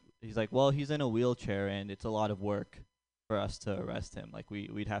 what? He's like, well, he's in a wheelchair and it's a lot of work for us to arrest him. Like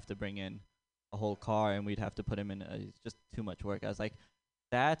we'd have to bring in a whole car and we'd have to put him in it's just too much work. I was like,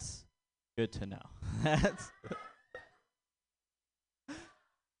 that's good to know. That's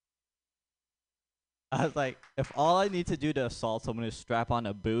I was like, if all I need to do to assault someone is strap on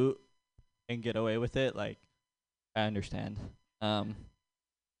a boot and get away with it, like, I understand. Some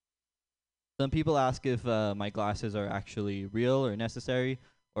people ask if my glasses are actually real or necessary,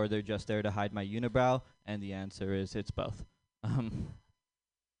 or they're just there to hide my unibrow, and the answer is it's both.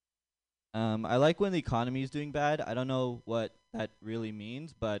 I like when the economy is doing bad. I don't know what that really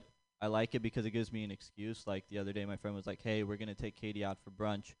means, but I like it because it gives me an excuse. Like the other day, my friend was like, hey, we're going to take Katie out for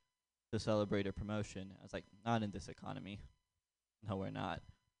brunch to celebrate a promotion. I was like, not in this economy. No, we're not.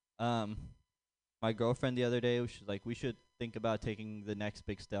 My girlfriend the other day, she was like, think about taking the next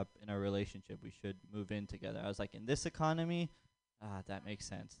big step in our relationship. We should move in together. I was like, in this economy, that makes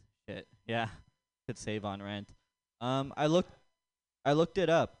sense. Shit, yeah, could save on rent. I looked it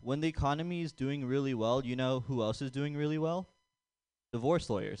up. When the economy is doing really well, you know who else is doing really well?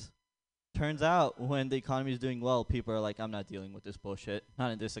 Divorce lawyers. Turns out when the economy is doing well, people are like, I'm not dealing with this bullshit. Not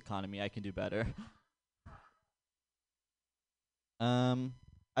in this economy. I can do better. I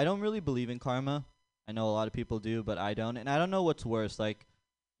don't really believe in karma. I know a lot of people do, but I don't. And I don't know what's worse. Like,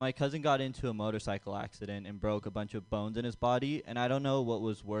 my cousin got into a motorcycle accident and broke a bunch of bones in his body, and I don't know what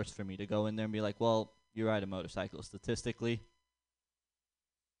was worse for me, to go in there and be like, well, you ride a motorcycle. Statistically,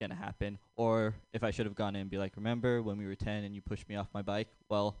 gonna happen. Or if I should have gone in and be like, remember when we were 10 and you pushed me off my bike?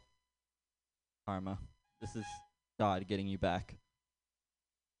 Well, karma. This is God getting you back.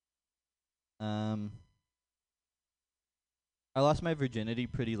 I lost my virginity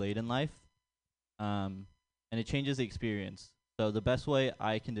pretty late in life, and it changes the experience. So the best way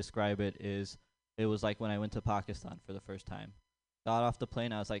I can describe it is, it was like when I went to Pakistan for the first time. Got off the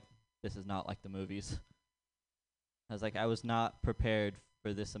plane, I was like, this is not like the movies. I was like, I was not prepared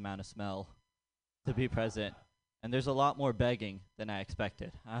for this amount of smell to be present. And there's a lot more begging than I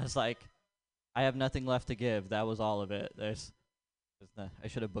expected. I was like, I have nothing left to give. That was all of it. I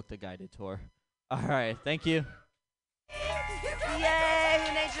should have booked a guided tour. All right, thank you.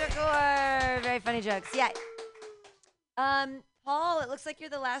 Yay, Nature Core. Very funny jokes. Yeah. Paul, it looks like you're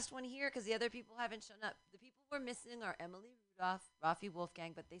the last one here because the other people haven't shown up. The people we're missing are Emily Rudolph, Rafi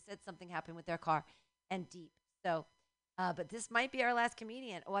Wolfgang, but they said something happened with their car, and Deep. So, but this might be our last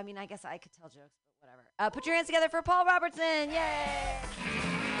comedian. Oh, I mean, I guess I could tell jokes, but whatever. Put your hands together for Paul Robertson. Yay!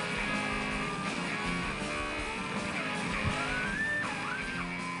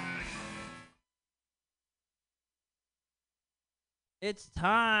 It's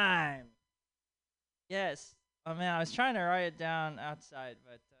time. Yes. Oh man, I was trying to write it down outside,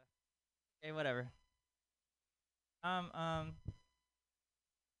 but okay, whatever.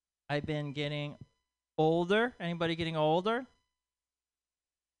 I've been getting older. Anybody getting older?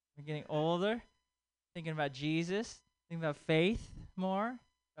 I'm getting older. Thinking about Jesus. Thinking about faith more.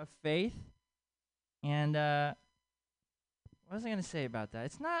 About faith. And what was I gonna say about that?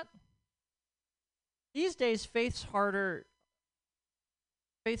 It's not. These days, faith's harder.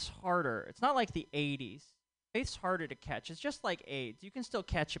 Faith's harder. It's not like the 80s. Faith's harder to catch. It's just like AIDS. You can still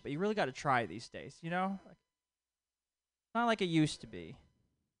catch it, but you really got to try these days, you know? It's not like it used to be.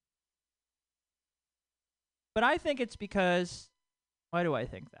 But I think it's because, why do I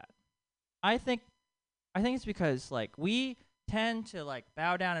think that? I think it's because, like, we tend to, like,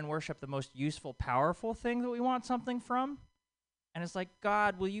 bow down and worship the most useful, powerful thing that we want something from. And it's like,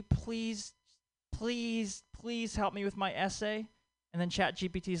 God, will you please help me with my essay? And then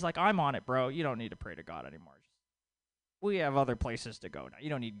ChatGPT's like, I'm on it, bro. You don't need to pray to God anymore. We have other places to go now. You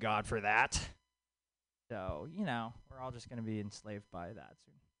don't need God for that. So, you know, we're all just going to be enslaved by that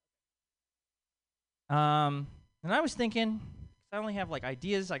soon. And I was thinking, I only have, like,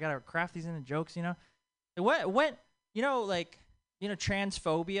 ideas. I got to craft these into jokes, you know. What, you know, like, you know,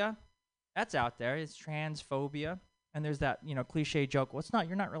 transphobia. That's out there. It's transphobia. And there's that, you know, cliche joke. Well, it's not,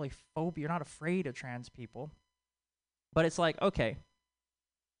 you're not really phobia. You're not afraid of trans people. But it's like, okay,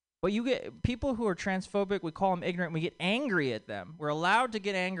 but you get people who are transphobic, we call them ignorant, we get angry at them. We're allowed to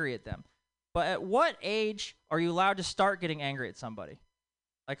get angry at them. But at what age are you allowed to start getting angry at somebody?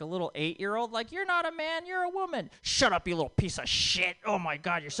 Like a little 8-year-old? Like, you're not a man, you're a woman. Shut up, you little piece of shit. Oh my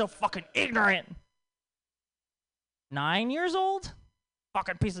God, you're so fucking ignorant. 9 years old?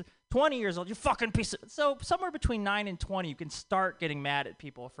 Fucking piece of... 20 years old, you fucking piece of... So somewhere between 9 and 20, you can start getting mad at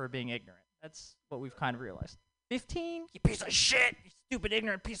people for being ignorant. That's what we've kind of realized. 15? You piece of shit! You stupid,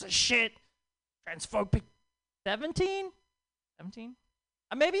 ignorant piece of shit! Transphobic. 17? 17?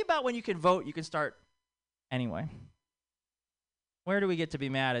 Maybe about when you can vote, you can start. Anyway. Where do we get to be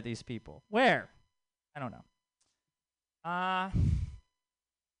mad at these people? Where? I don't know. I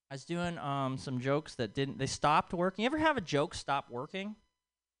was doing some jokes that they stopped working. You ever have a joke stop working?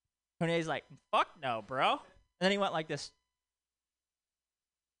 Renee's like, fuck no, bro. And then he went like this.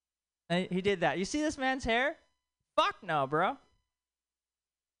 And he did that. You see this man's hair? Fuck no, bro.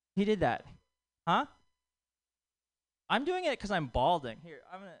 He did that. Huh? I'm doing it because I'm balding. Here,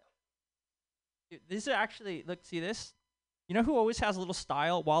 I'm going to... These are actually... Look, see this? You know who always has a little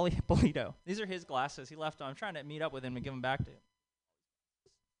style? Wally Hippolito. These are his glasses. He left them. I'm trying to meet up with him and give them back to him.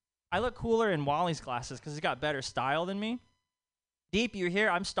 I look cooler in Wally's glasses because he's got better style than me. Deep, you're here.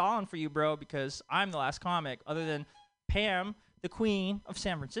 I'm stalling for you, bro, because I'm the last comic other than Pam, the queen of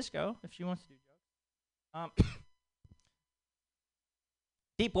San Francisco, if she wants to do jokes.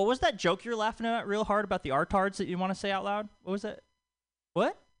 Deep, what was that joke you're laughing at real hard about the artards that you want to say out loud? What was it?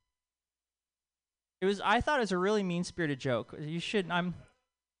 What? It was. I thought it was a really mean-spirited joke. You should.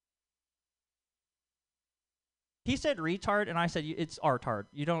 He said retard, and I said it's artard.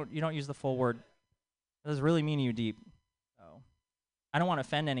 You don't use the full word. That was really mean of you, Deep. So I don't want to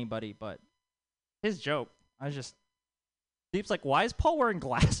offend anybody, but his joke. Deep's like, why is Paul wearing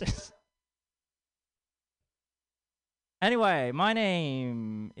glasses? Anyway, my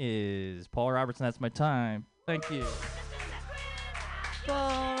name is Paul Robertson. That's my time. Thank you.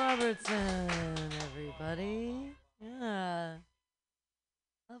 Paul Robertson, everybody. Yeah.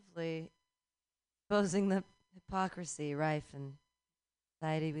 Lovely. Exposing the hypocrisy rife in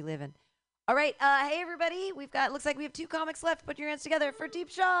society we live in. All right, hey everybody. Looks like we have 2 comics left. Put your hands together for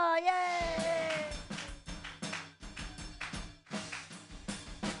Deep Shaw. Yay!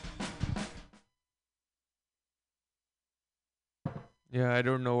 Yeah, I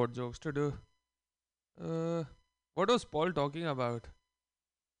don't know what jokes to do. What was Paul talking about?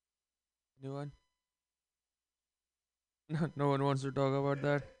 Anyone? No one wants to talk about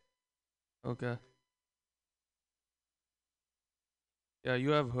that? Okay. Yeah,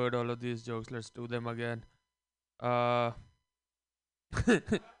 you have heard all of these jokes. Let's do them again. What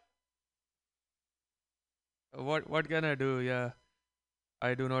can I do? Yeah.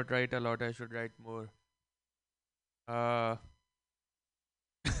 I do not write a lot. I should write more.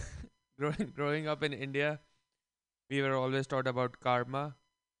 Growing up in India, we were always taught about karma.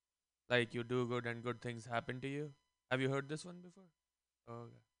 Like you do good and good things happen to you. Have you heard this one before? Oh,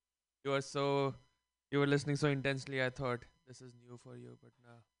 okay. You were listening so intensely, I thought this is new for you, but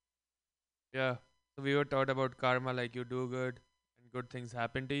no. Yeah. So we were taught about karma, like you do good and good things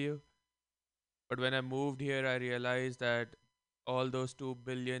happen to you. But when I moved here, I realized that all those 2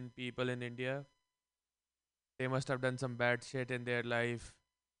 billion people in India, they must have done some bad shit in their life.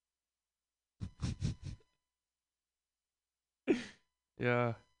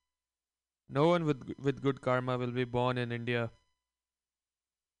 Yeah. No one with good karma will be born in India.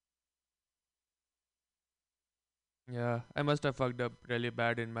 Yeah, I must have fucked up really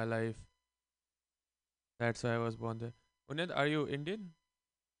bad in my life. That's why I was born there. Unit, are you Indian?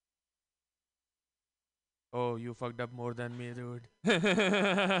 Oh, you fucked up more than me, dude.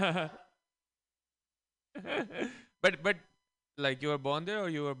 but like you were born there or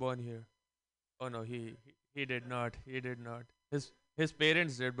you were born here? Oh no, he did not. He did not. His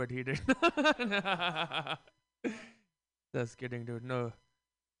parents did, but he did not. Just kidding, dude. No,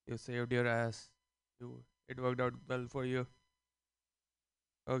 you saved your ass. It worked out well for you.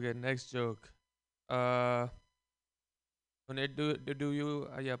 Okay, next joke. Unnit, do you?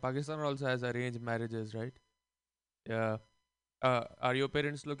 Yeah, Pakistan also has arranged marriages, right? Yeah. Are your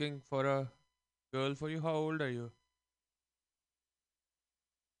parents looking for a girl for you? How old are you?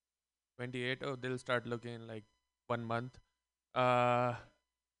 28. Oh, they'll start looking in like 1 month. But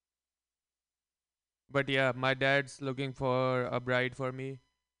yeah, my dad's looking for a bride for me,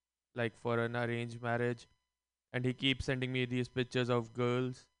 like for an arranged marriage, and he keeps sending me these pictures of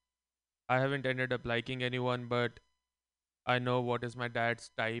girls. I haven't ended up liking anyone, but I know what is my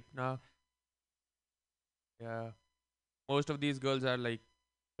dad's type now. Yeah. Most of these girls are like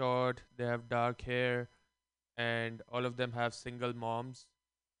short, they have dark hair, and all of them have single moms.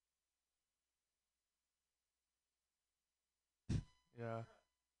 Yeah.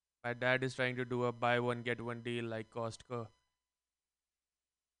 My dad is trying to do a buy one get one deal like Costco.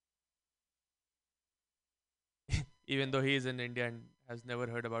 Even though he's in India and has never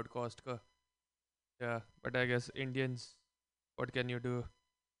heard about Costco. Yeah, but I guess Indians, what can you do?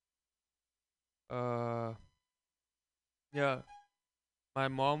 Yeah, my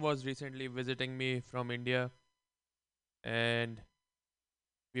mom was recently visiting me from India, and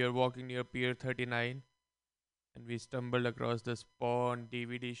we were walking near Pier 39, and we stumbled across this porn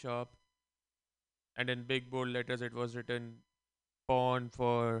DVD shop, and in big bold letters it was written porn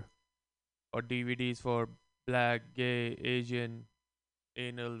for or DVDs for black, gay, Asian,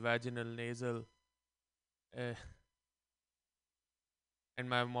 anal, vaginal, nasal. Eh. And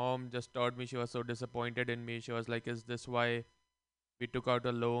my mom just told me she was so disappointed in me. She was like, "Is this why we took out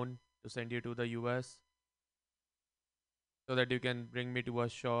a loan to send you to the US? So that you can bring me to a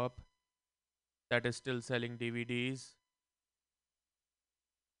shop that is still selling DVDs?"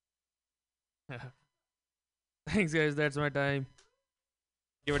 Thanks, guys. That's my time.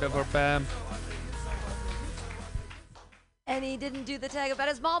 Give it up for Pam. And he didn't do the tag about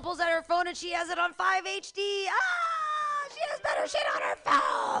his mom pulls out her phone and she has it on 5 HD. She has better shit on her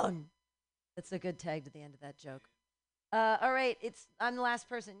phone. That's a good tag to the end of that joke. All right, I'm the last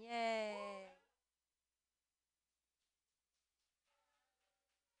person. Yay.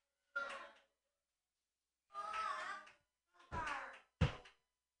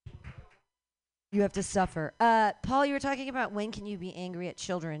 You have to suffer. Paul, you were talking about when can you be angry at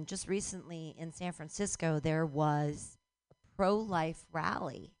children. Just recently in San Francisco, there was a pro-life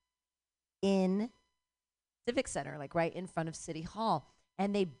rally in Civic Center, like right in front of City Hall.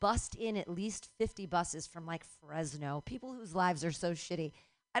 And they bust in at least 50 buses from like Fresno, people whose lives are so shitty.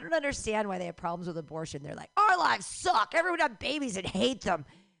 I don't understand why they have problems with abortion. They're like, our lives suck. Everyone had babies and hate them.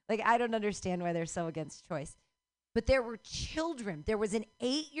 Like, I don't understand why they're so against choice. But there were children. There was an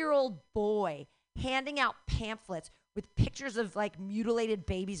 8-year-old boy handing out pamphlets with pictures of like mutilated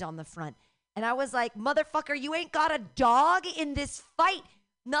babies on the front. And I was like, motherfucker, you ain't got a dog in this fight.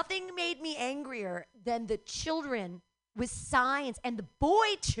 Nothing made me angrier than the children with signs and the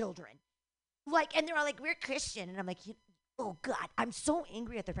boy children. Like, and they're all like, we're Christian. And I'm like, oh God, I'm so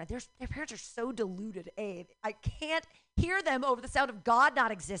angry at their parents. Their parents are so deluded. I can't hear them over the sound of God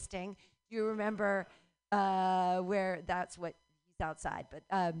not existing. You remember where that's what he's outside.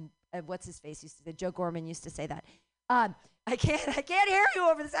 But what's his face used to say? Joe Gorman used to say that. I can't hear you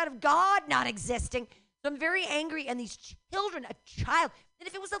over the sound of God not existing. So I'm very angry. And these children, a child, and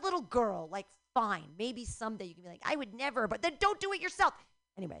if it was a little girl, like fine, maybe someday you can be like, I would never, but then don't do it yourself.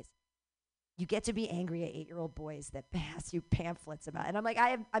 Anyways, you get to be angry at 8-year-old boys that pass you pamphlets about it. And I'm like,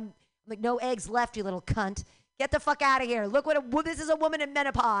 I'm like, no eggs left, you little cunt. Get the fuck out of here. Look what this is, a woman in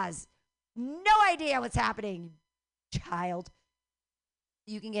menopause. No idea what's happening, child.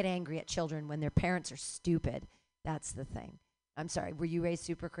 You can get angry at children when their parents are stupid. That's the thing. I'm sorry. Were you raised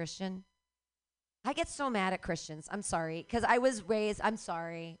super Christian? I get so mad at Christians. I'm sorry. Because I was raised, I'm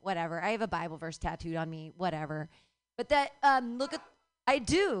sorry, whatever. I have a Bible verse tattooed on me, whatever. But that, look at, I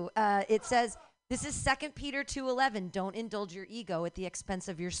do. It says, this is 2 Peter 2:11. Don't indulge your ego at the expense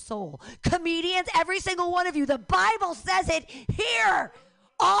of your soul. Comedians, every single one of you, the Bible says it here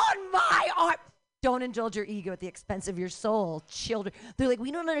on my arm. Don't indulge your ego at the expense of your soul, children. They're like,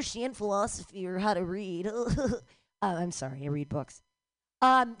 we don't understand philosophy or how to read. I'm sorry, I read books.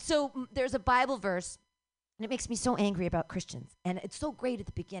 So there's a Bible verse, and it makes me so angry about Christians. And it's so great at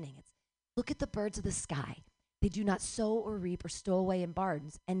the beginning. It's, look at the birds of the sky. They do not sow or reap or stow away in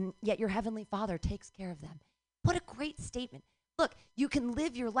barns, and yet your heavenly Father takes care of them. What a great statement. Look, you can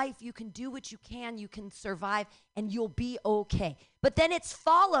live your life, you can do what you can survive, and you'll be okay. But then it's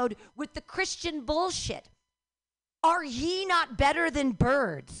followed with the Christian bullshit. Are ye not better than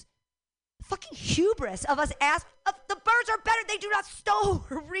birds? Fucking hubris of us the birds are better. They do not stow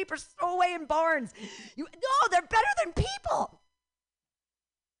or reap or stow away in barns. No, they're better than people.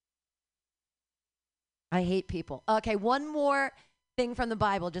 I hate people. Okay, one more thing from the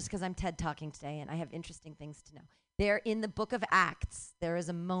Bible, just because I'm TED Talking today and I have interesting things to know. There in the book of Acts, there is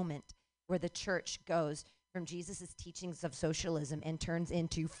a moment where the church goes from Jesus' teachings of socialism and turns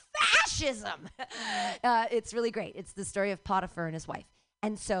into fascism. It's really great. It's the story of Potiphar and his wife.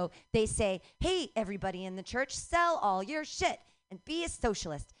 And so they say, hey, everybody in the church, sell all your shit and be a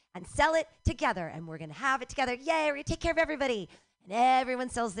socialist and sell it together. And we're going to have it together. Yay, we're going to take care of everybody. And everyone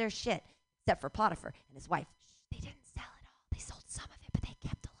sells their shit except for Potiphar and his wife. They didn't sell it all. They sold some of it, but they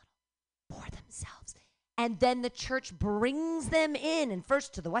kept a little for themselves. And then the church brings them in. And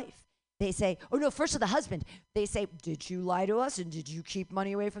first to the wife, they say, oh no, first to the husband. They say, did you lie to us and did you keep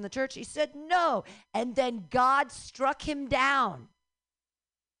money away from the church? He said, no. And then God struck him down.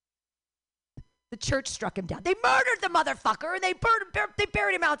 The church struck him down. They murdered the motherfucker and they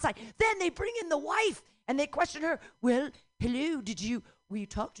buried him outside. Then they bring in the wife and they question her. Well, hello, we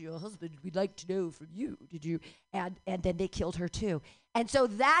talked to your husband. We'd like to know from you. Did you? And then they killed her too. And so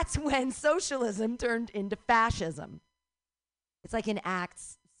that's when socialism turned into fascism. It's like in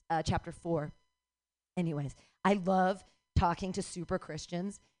Acts chapter 4. Anyways, I love talking to super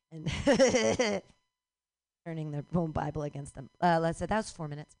Christians and turning their own Bible against them. Let's say that was 4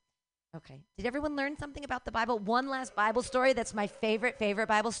 minutes. Okay. Did everyone learn something about the Bible? One last Bible story that's my favorite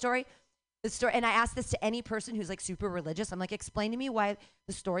Bible story. The story, and I ask this to any person who's like super religious. I'm like, explain to me why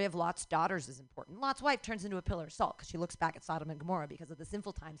the story of Lot's daughters is important. Lot's wife turns into a pillar of salt because she looks back at Sodom and Gomorrah because of the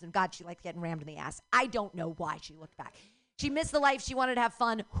sinful times, and God, she liked getting rammed in the ass. I don't know why she looked back. She missed the life. She wanted to have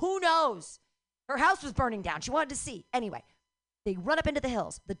fun. Who knows? Her house was burning down. She wanted to see. Anyway, they run up into the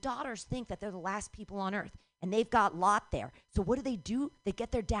hills. The daughters think that they're the last people on earth. And they've got Lot there. So what do? They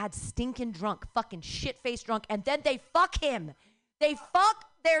get their dad stinking drunk, fucking shit-faced drunk, and then they fuck him. They fuck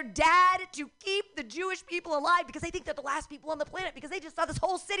their dad to keep the Jewish people alive because they think they're the last people on the planet because they just saw this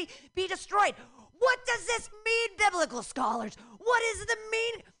whole city be destroyed. What does this mean, biblical scholars? What is the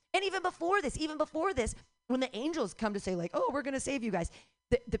meaning? And even before this, when the angels come to say like, oh, we're going to save you guys,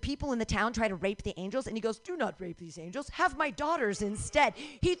 the people in the town try to rape the angels, and he goes, do not rape these angels. Have my daughters instead.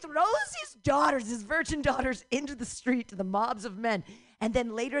 He throws his virgin daughters, into the street to the mobs of men, and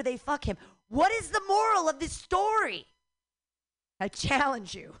then later they fuck him. What is the moral of this story? I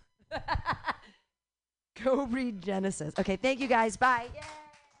challenge you. Go read Genesis. Okay, thank you guys. Bye. Yay.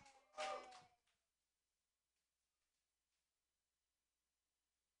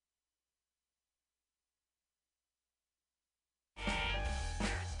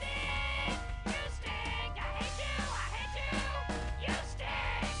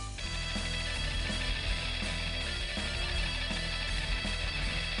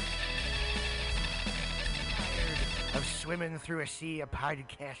 Of swimming through a sea of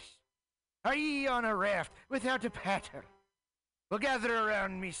podcasts. Are ye on a raft without a paddle? Well, gather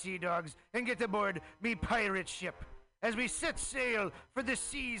around me, sea dogs, and get aboard me pirate ship as we set sail for the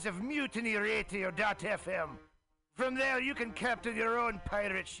seas of MutinyRadio.fm. From there, you can captain your own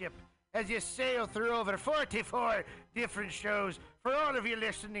pirate ship as you sail through over 44 different shows for all of your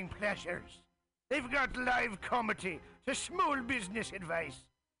listening pleasures. They've got live comedy to small business advice,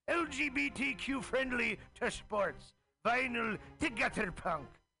 LGBTQ friendly to sports, vinyl to gutter punk.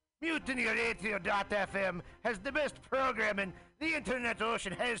 MutinyRadio.fm has the best programming the internet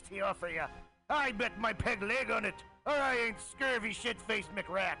ocean has to offer you. I bet my peg leg on it, or I ain't scurvy shit-faced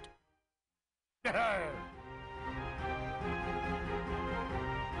McRat.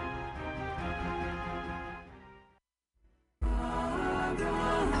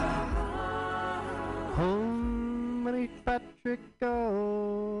 Home, Patrick,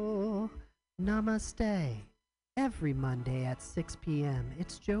 go. Namaste. Every Monday at 6 p.m.,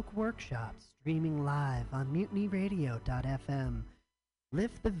 it's Joke Workshops, streaming live on MutinyRadio.fm.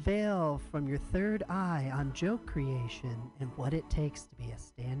 Lift the veil from your third eye on joke creation and what it takes to be a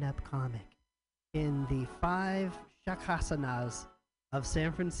stand-up comic in the 5 shakasanas of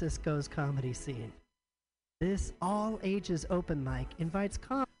San Francisco's comedy scene. This all-ages open mic invites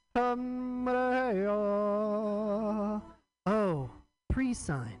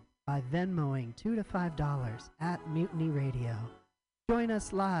pre-sign by Venmoing $2 to $5 at Mutiny Radio. Join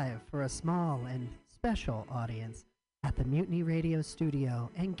us live for a small and special audience at the Mutiny Radio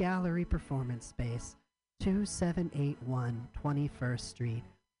Studio and Gallery Performance Space, 2781 21st Street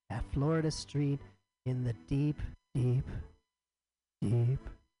at Florida Street in the deep, deep, deep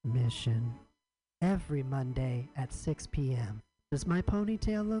Mission. Every Monday at 6 p.m. Does my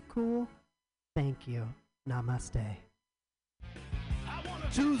ponytail look cool? Thank you. Namaste.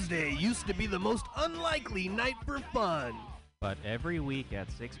 Tuesday used to be the most unlikely night for fun. But every week at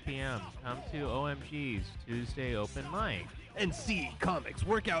 6 p.m., come to OMG's Tuesday Open Mic. And see comics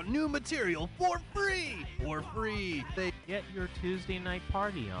work out new material for free! For free! They get your Tuesday night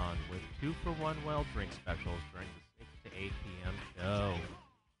party on with 2-for-1 well drink specials during the 6 to 8 p.m. show.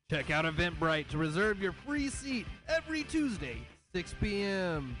 Check out Eventbrite to reserve your free seat every Tuesday, 6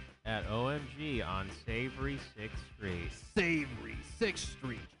 p.m. At OMG on Savory 6th Street. Savory 6th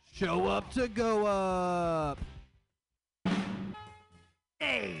Street. Show up to go up.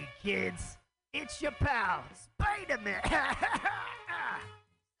 Hey, kids, it's your pal, Spider-Man.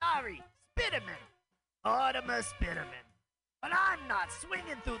 Sorry, Spiderman. Autumn Spiderman. But I'm not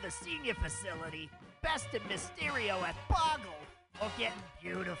swinging through the senior facility, besting Mysterio at Boggle, or getting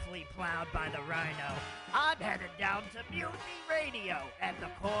beautifully plowed by the Rhino. I'm headed down to Mutiny Radio at the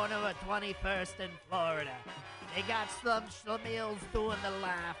corner of 21st and Florida. They got some schlemiels doing the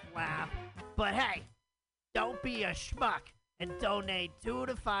laugh. But hey, don't be a schmuck and donate $2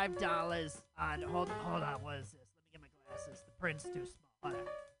 to $5 on, hold on, what is this? Let me get my glasses. The print's too small. Hold on.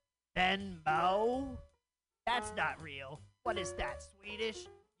 Venmo? That's not real. What is that, Swedish?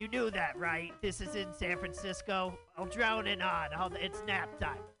 You knew that, right? This is in San Francisco. I'll drone it on. It's nap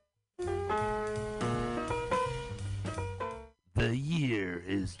time. The year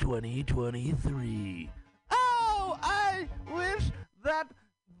is 2023. Oh, I wish that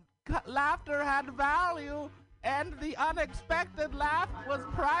laughter had value and the unexpected laugh was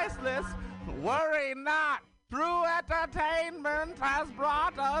priceless. Worry not. True entertainment has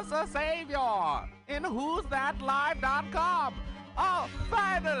brought us a savior in who'sthatlive.com. Oh,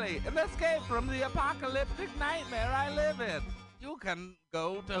 finally, an escape from the apocalyptic nightmare I live in. You can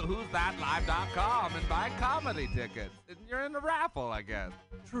go to who'sthatlive.com and buy comedy tickets. And you're in the raffle, I guess.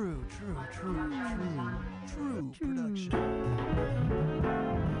 True production.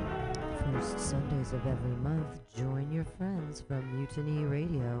 First Sundays of every month, join your friends from Mutiny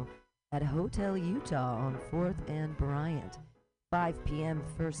Radio at Hotel Utah on 4th and Bryant. 5 p.m.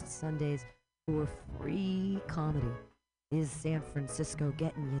 first Sundays for free comedy. Is San Francisco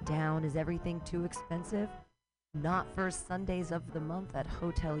getting you down? Is everything too expensive? Not first Sundays of the month at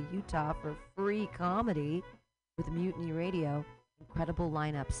Hotel Utah for free comedy with Mutiny Radio. Incredible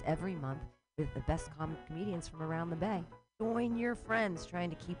lineups every month with the best comedians from around the Bay. Join your friends trying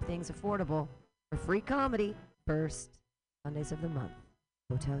to keep things affordable for free comedy. First Sundays of the month.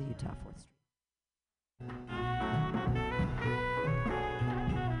 Hotel Utah, 4th Street.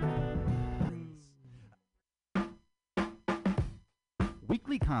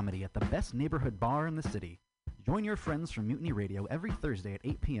 Weekly comedy at the best neighborhood bar in the city. Join your friends from Mutiny Radio every Thursday at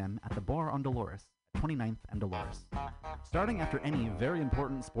 8 p.m. at the bar on Dolores at 29th and Dolores. Starting after any very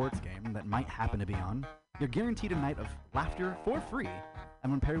important sports game that might happen to be on, you're guaranteed a night of laughter for free.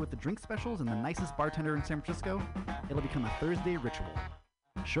 And when paired with the drink specials and the nicest bartender in San Francisco, it'll become a Thursday ritual.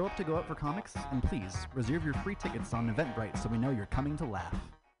 Show up to go out for comics, and please reserve your free tickets on Eventbrite so we know you're coming to laugh.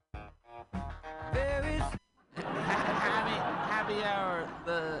 Happy hour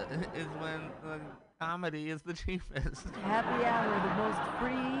is when comedy is the cheapest. Happy hour, the most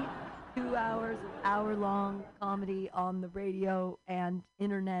free 2 hours of hour-long comedy on the radio and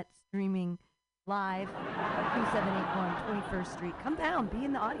internet streaming live. 2781 21st Street. Come down, be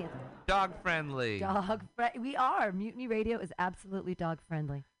in the audience. Dog friendly. We are. Mutiny Radio is absolutely dog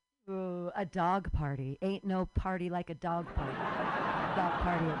friendly. Ooh, a dog party. Ain't no party like a dog party. Dog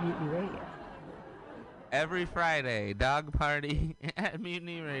party at Mutiny Radio. Every Friday, dog party at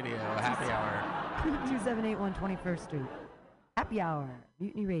Mutiny Radio. Happy hour. 2781 21st Street. Happy hour.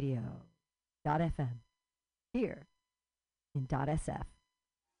 Mutiny Radio. .fm. Here in .sf.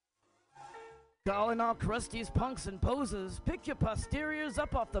 Calling all crusties, punks, and posers. Pick your posteriors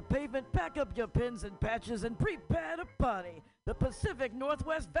up off the pavement, pack up your pins and patches, and prepare to party. The Pacific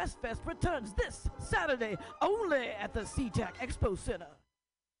Northwest Vest Fest returns this Saturday only at the SeaTac Expo Center.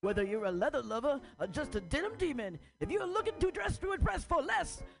 Whether you're a leather lover or just a denim demon, if you're looking to dress to impress for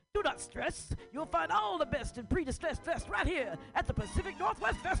less, do not stress. You'll find all the best in pre-distressed vests right here at the Pacific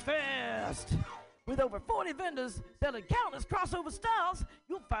Northwest Vest Fest. With over 40 vendors selling countless crossover styles,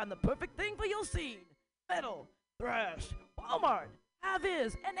 you'll find the perfect thing for your scene. Metal, thrash, Walmart,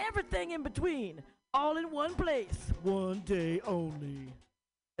 high-vis, and everything in between. All in one place. One day only.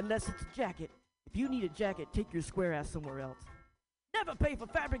 Unless it's a jacket. If you need a jacket, take your square ass somewhere else. Never pay for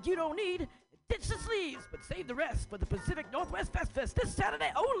fabric you don't need. Ditch the sleeves, but save the rest for the Pacific Northwest Fest Fest this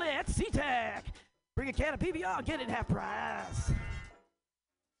Saturday only at SeaTac. Bring a can of PBR, get it half price.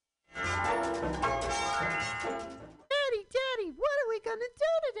 Daddy, what are we gonna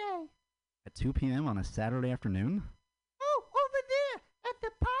do today? At 2 p.m. on a Saturday afternoon? Oh, over there at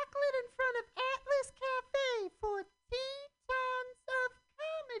the parklet in front of Atlas Cafe for Titans of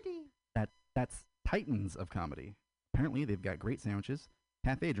Comedy. That's Titans of Comedy. Apparently, they've got great sandwiches,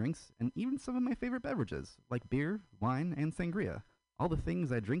 cafe drinks, and even some of my favorite beverages, like beer, wine, and sangria. All the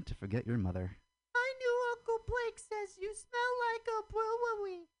things I drink to forget your mother. My new Uncle Blake says you smell like a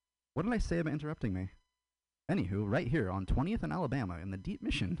brewery. What did I say about interrupting me? Anywho, right here on 20th and Alabama in the Deep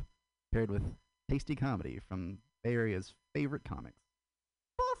Mission, paired with tasty comedy from Bay Area's favorite comics.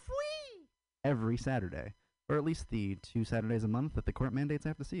 For free! Every Saturday, or at least the 2 Saturdays a month that the court mandates I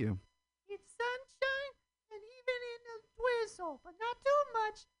have to see you. It's sunshine and even in a drizzle, but not too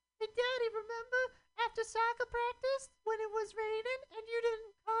much. Hey, Daddy, remember after soccer practice when it was raining and you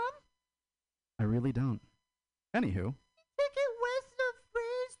didn't come? I really don't. Anywho, Ticket west of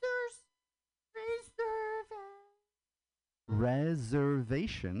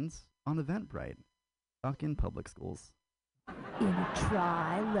reservations on Eventbrite. Fucking public schools. In a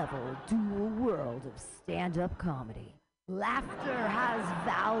tri-level dual world of stand-up comedy, laughter has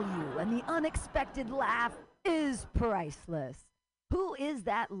value, and the unexpected laugh is priceless. Who is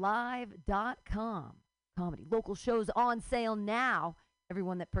that live.com? Comedy. Local shows on sale now.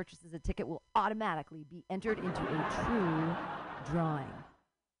 Everyone that purchases a ticket will automatically be entered into a true drawing.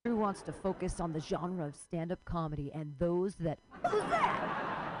 Drew wants to focus on the genre of stand-up comedy and those that... Who's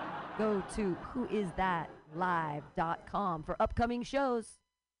that? Go to whoisthatlive.com for upcoming shows.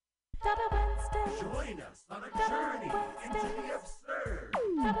 Join us on a journey into the absurd.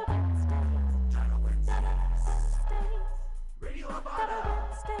 Radio Havana,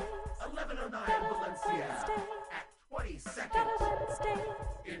 1109 Valencia, at 22nd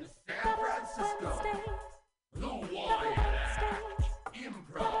in San Francisco. The Wyatt Act,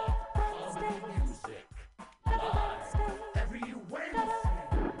 improv, comedy music, live every Wednesday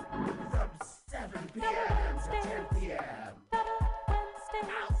from 7 p.m. to 10 p.m.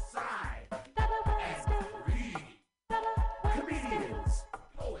 Outside and free. Comedians,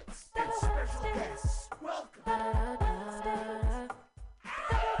 poets,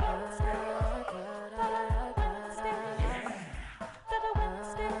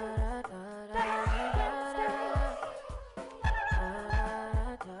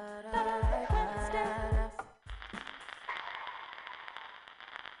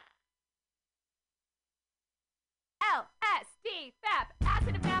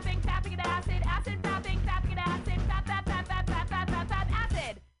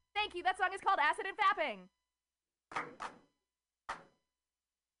 song is called Acid and Fapping.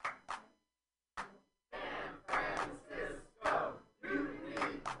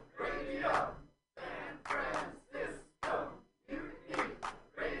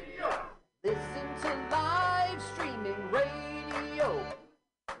 Listen to live streaming radio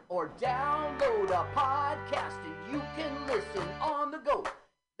or download a podcast and you can listen on the go.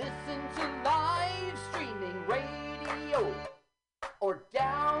 Listen to live streaming radio or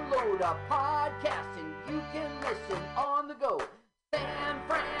download a podcast and you can listen on the go. San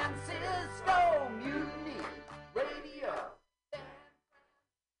Francisco Mutiny Radio.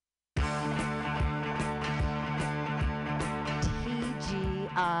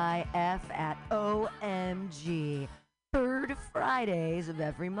 TGIF at OMG. Third Fridays of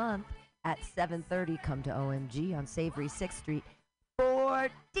every month at 7:30. Come to OMG on Savory 6th Street for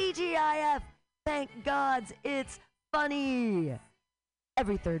TGIF. Thank gods it's funny.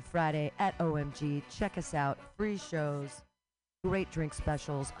 Every third Friday at OMG. Check us out. Free shows, great drink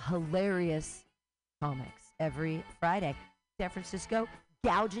specials, hilarious comics every Friday. San Francisco,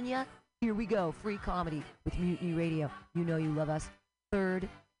 gouging ya? Here we go. Free comedy with Mutiny Radio. You know you love us. Third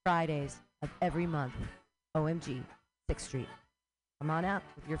Fridays of every month. OMG, 6th Street. Come on out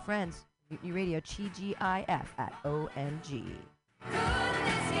with your friends. Mutiny Radio, TGIF at OMG.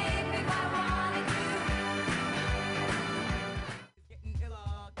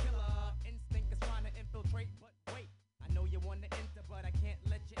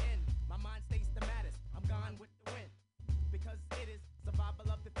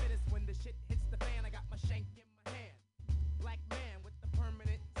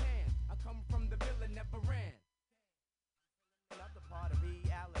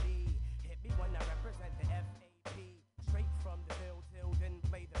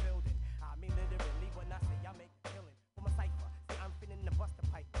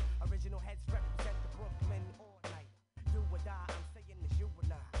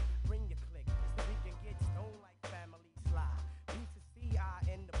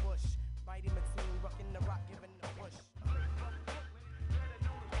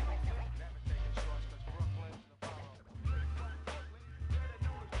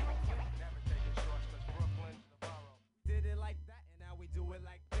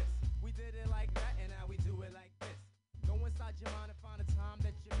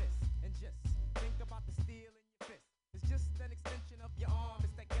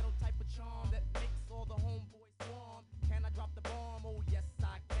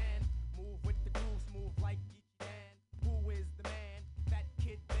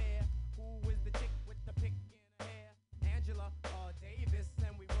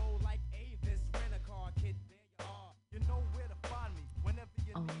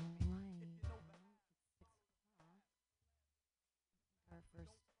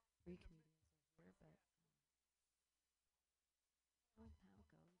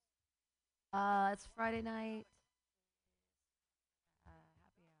 It's Friday night. Happy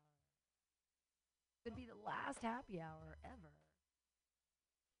hour. Could be the last happy hour ever.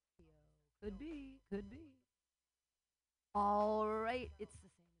 Could be. Could be. All right. It's the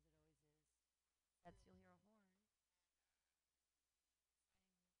same as it always is. That's you'll hear a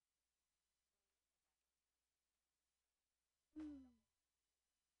horn.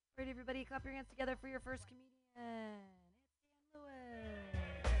 All right, everybody, clap your hands together for your first comedian. It's Dan Lewis.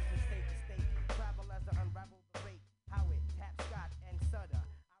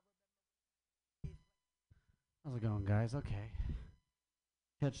 How's it going, guys? Okay.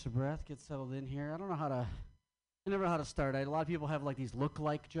 Catch the breath, get settled in here. I don't know how to, I never know how to start. A lot of people have like these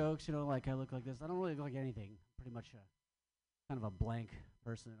look-like jokes, you know, like I look like this. I don't really look like anything. I'm pretty much kind of a blank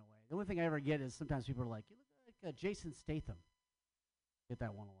person in a way. The only thing I ever get is sometimes people are like, you look like Jason Statham. Get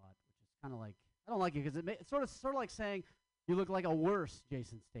that one a lot, which is kind of like, I don't like it because it's sort of like saying you look like a worse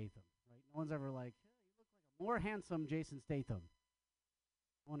Jason Statham, right? No one's ever like, hey, you look like a more handsome Jason Statham.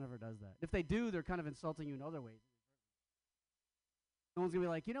 No one ever does that. If they do, they're kind of insulting you in other ways. No one's going to be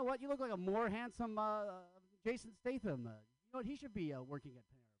like, you know what, you look like a more handsome Jason Statham. You know what, he should be working at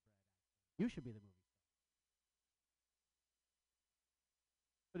Panera Bread. You should be the movie star.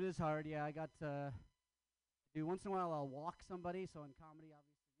 But it is hard, yeah. I got to do once in a while I'll walk somebody, so in comedy,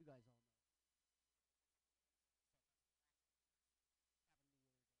 obviously, you guys all know.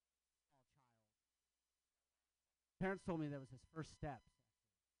 Parents told me that was his first steps.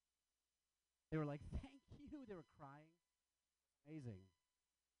 They were like, thank you. They were crying. Amazing.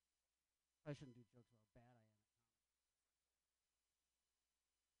 I shouldn't do jokes about how bad I am at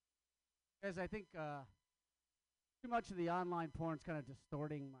comedy. Guys, I think too much of the online porn's kind of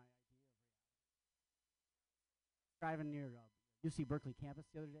distorting my idea of reality. Driving near UC Berkeley campus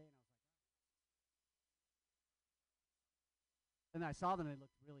the other day, and I was like, And I saw them, and they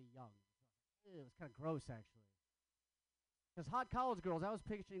looked really young. It was kind of gross, actually. Because hot college girls, I was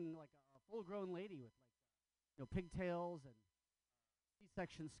picturing like a full-grown lady with like, pigtails and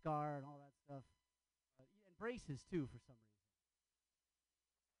C-section scar and all that stuff, and braces too for some reason.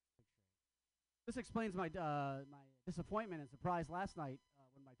 This explains my my disappointment and surprise last night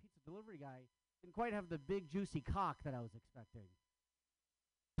when my pizza delivery guy didn't quite have the big juicy cock that I was expecting.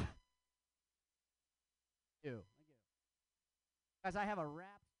 Thank you. Guys, I have a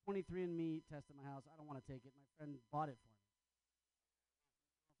wrapped 23andMe test at my house. I don't want to take it. My friend bought it for me. I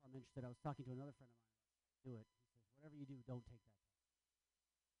don't know if I'm interested. I was talking to another friend of mine about do it. He says, whatever you do, don't take that test.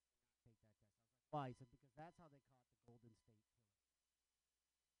 Take that test. I was like, why? He said, because that's how they caught the Golden State Killer.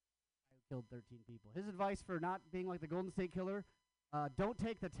 I killed 13 people. His advice for not being like the Golden State Killer, don't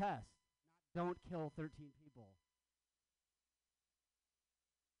take the test. Don't kill 13 people.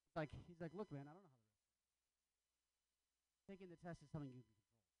 He's like, look, man, I don't know how to risk it. Taking the test is something you can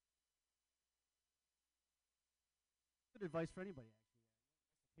control. Good advice for anybody, actually.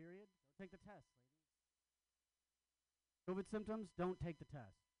 Period. Don't take the test, ladies. COVID symptoms, don't take the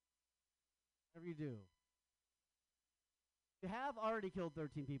test. Whatever you do. If you have already killed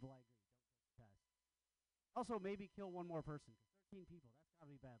 13 people, I agree. Don't take the test. Also, maybe kill one more person, because 13 people, that's got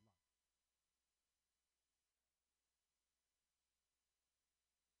to be bad luck.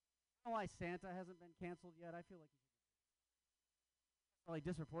 I don't know why Santa hasn't been canceled yet. I feel like he should be. Probably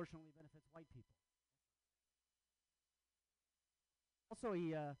disproportionately benefits white people. Also,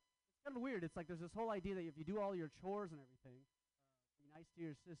 it's kind of weird. It's like there's this whole idea that if you do all your chores and everything, be nice to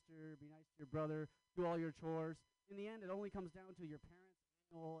your sister, be nice to your brother, do all your chores. In the end, it only comes down to your parents'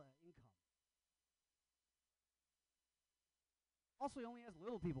 annual income. Also, he only has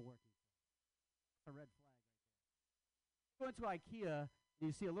little people working for him. That's a red flag right there. Go into IKEA, and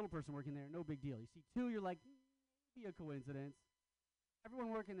you see a little person working there, no big deal. You see two, you're like, maybe a coincidence.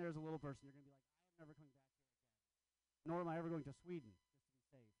 Everyone working there is a little person. You're going to be like, I am never coming back here again. Nor am I ever going to Sweden, just to be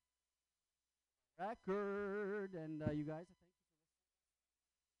safe. Record. And you guys, I thank you for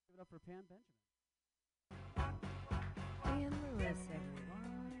listening. Give it up for Pam Benjamin. And Lewis, everyone.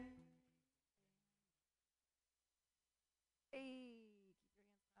 Hey,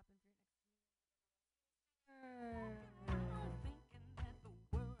 keep your hands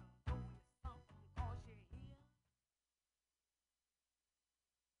clapping if you're next to me.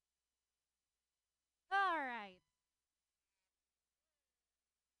 All right.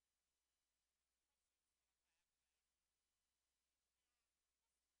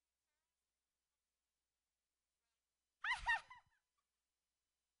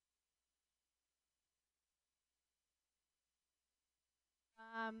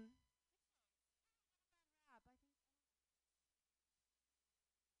 Rap, I think.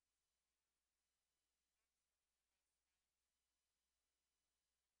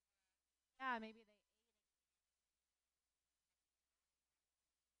 Yeah, maybe they.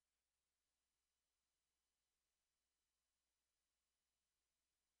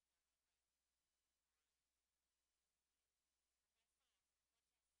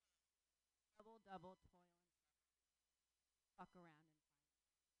 Double toil and fuck around and find.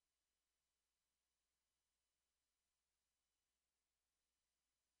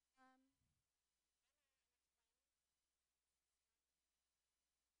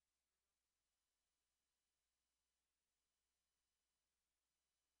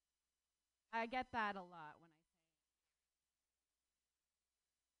 I get that a lot when I say.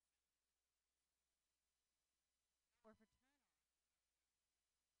 Or fraternal.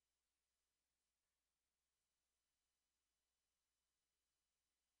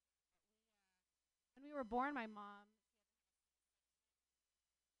 When we were born, my mom.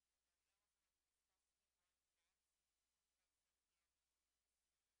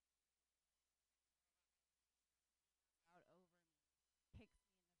 Out over me, kicks me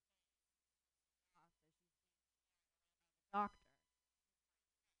in the face off as she's being the doctor.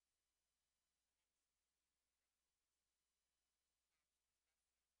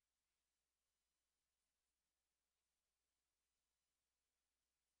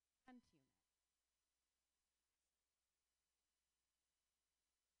 Unit.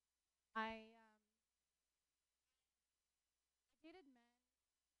 I dated men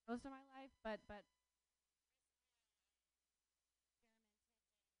most of my life, but tried so hard.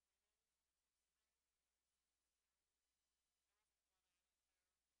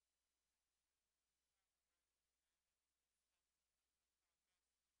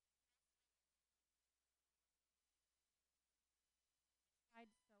 I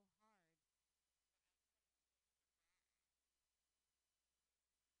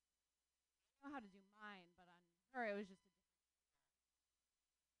know how to do mine, but on her it was just a different.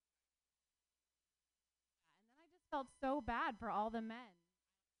 felt so bad for all the men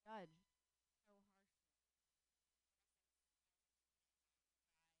judged so harshly.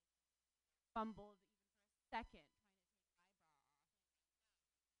 Fumbled even for a second trying to take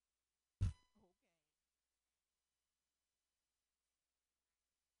my bra off.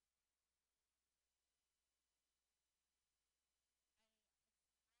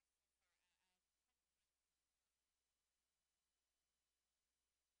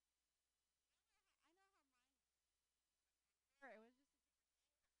 Okay. It was just down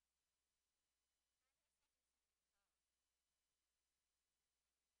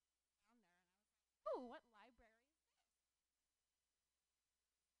there, and I was like, "Oh, what library is this?"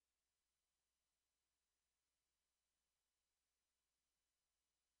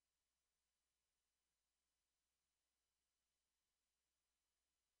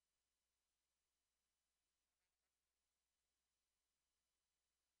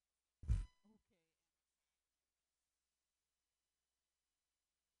 Okay.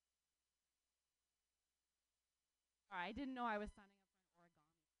 I didn't know I was signing up for an origami.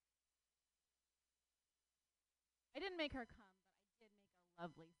 I didn't make her come, but I did make a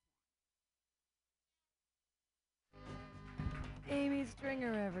lovely swan. Amy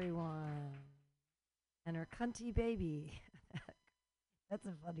Stringer, everyone, and her cunty baby. That's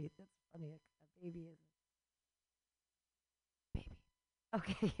funny. A baby is a baby.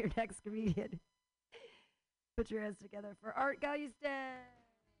 Okay, your next comedian. Put your hands together for Art Geisten.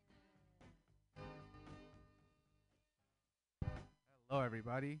 Hello,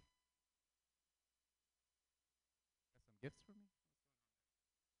 everybody. Got some gifts for me?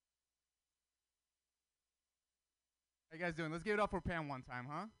 How you guys doing? Let's give it up for Pam one time,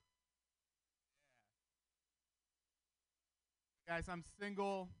 huh? Yeah. Guys, I'm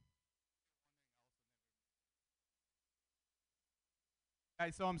single.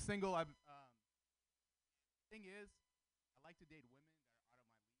 Guys, so I'm single. Thing is, I like to date women that are out of my league.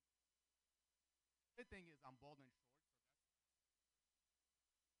 Good thing is I'm bald and short.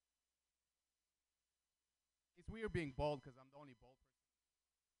 It's weird being bald because I'm the only bald person.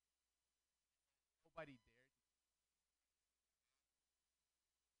 Nobody dared.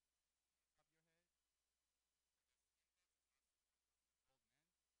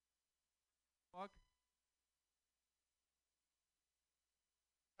 Fuck.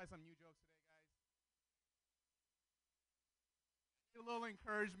 Try some new jokes today, guys. Get a little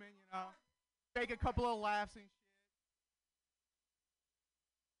encouragement, you know. Take a couple of laughs and shit.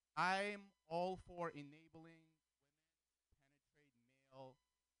 I'm all for enabling women to penetrate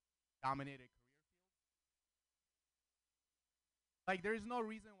male-dominated career fields. Like, there's no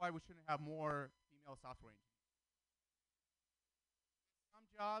reason why we shouldn't have more female software engineers. Some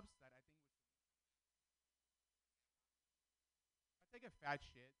jobs that I think we should. If I take a fat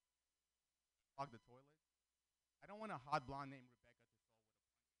shit, clog the toilet, I don't want a hot blonde named Rebecca to solve with a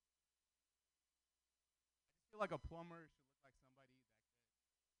punch. I just feel like a plumber should look like somebody that could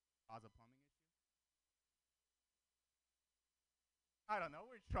cause a plumbing issue. I don't know.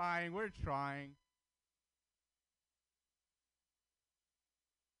 We're trying.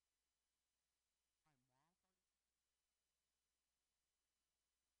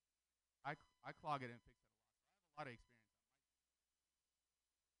 I clog it and fix it a lot. So I have a lot of experience.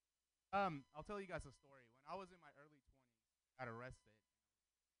 I'll tell you guys a story. When I was in my early 20s, I got arrested.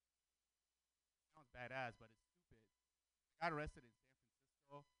 Sounds badass, but it's stupid. I got arrested in San Francisco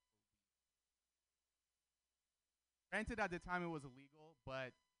for weed. Granted, at the time it was illegal,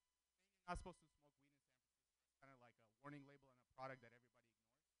 but you're not supposed to smoke weed in San Francisco. It's kind of like a warning label on a product that everybody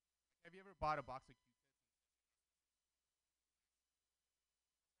ignores. Like, have you ever bought a box of Q-tips?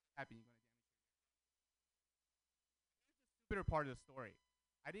 Happy, you're gonna damage your ear. Here's the stupider part of the story.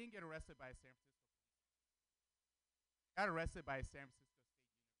 I didn't get arrested by a San Francisco police. I got arrested by a San Francisco State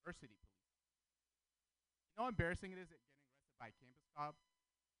University police. You know how embarrassing it is getting arrested by a campus cop?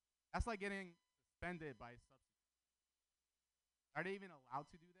 That's like getting suspended by a substitute. Are they even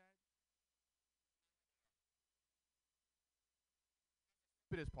allowed to do that?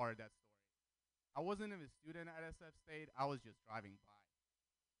 Stupidest part of that story. I wasn't even a student at SF State. I was just driving by.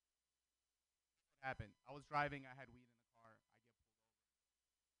 What happened? I was driving. I had weed in the car. I get pulled over.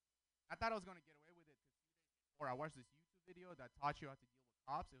 I thought I was gonna get away with it because 2 days before I watched this YouTube video that taught you how to deal with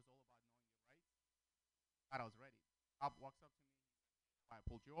cops. It was all about knowing your rights. I thought I was ready. Cop walks up to me. Why I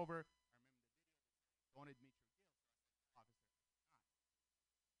pulled you over. I remember the video. Don't admit your guilt. So I said, officer, I did not.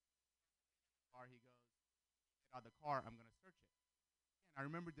 Car. He goes, get out of the car. I'm gonna search it. And I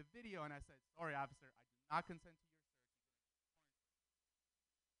remembered the video and I said, sorry, officer, I do not consent to your search. I was getting him.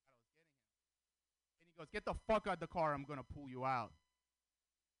 And he goes, get the fuck out of the car. I'm gonna pull you out.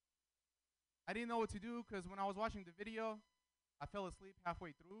 I didn't know what to do because when I was watching the video, I fell asleep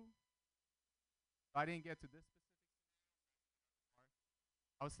halfway through. I didn't get to this specific part.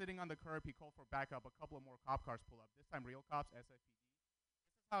 I was sitting on the curb. He called for backup. A couple of more cop cars pull up. This time, real cops, SFPD.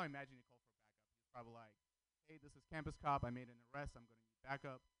 This is how I imagine he called for backup. He was probably like, "Hey, this is campus cop. I made an arrest. I'm going to need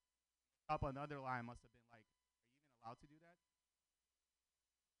backup." The cop on the other line must have been like, "Are you even allowed to do that?"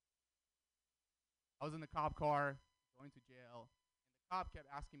 I was in the cop car, going to jail, and the cop kept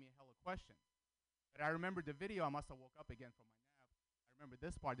asking me a hell of questions. But I remembered the video. I must have woke up again from my nap. I remember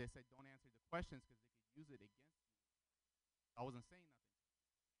this part. They said, "Don't answer the questions because they could use it against you." I wasn't saying nothing.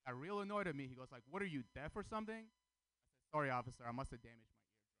 Got real annoyed at me. He goes like, "What are you, deaf or something?" I said, "Sorry, officer. I must have damaged my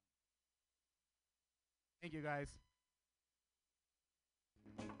eardrum." Thank you, guys.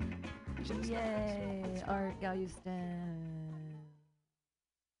 Yay, Art Galluston.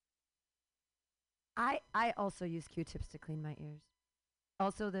 I also use Q-tips to clean my ears.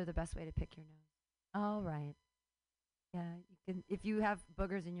 Also, they're the best way to pick your nose. All right. Yeah, you can. If you have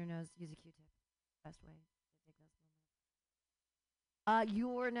boogers in your nose, use a Q-tip. Best way to take those little.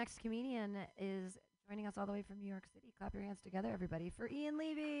 Your next comedian is joining us all the way from New York City. Clap your hands together, everybody, for Ian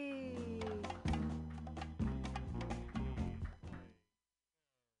Levy.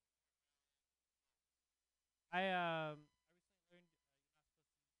 I recently learned you're not supposed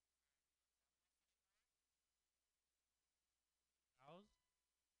to house.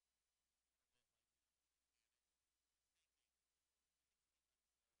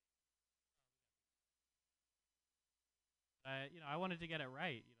 I wanted to get it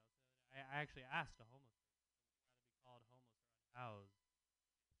right, so I actually asked a homeless person, would you rather be called homeless or unhoused?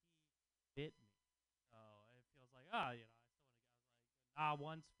 He bit me. So it feels like, I still want to get, I was like,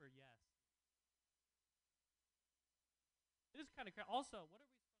 once for yes. It is kind of crazy. Also, what are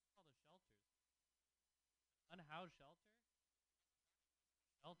we supposed to call the shelters? Unhoused shelter?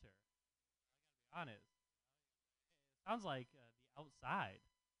 Shelter. I gotta be honest. It sounds like the outside.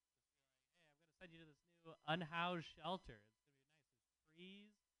 Hey, I'm gonna send you to this new unhoused shelter. It's gonna be nice. There's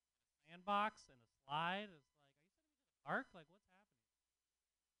trees, a sandbox, and a slide. It's like, are you sending me to the park? Like, what's happening?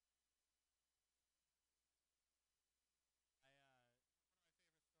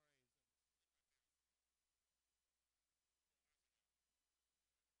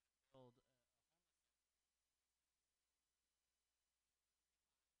 Build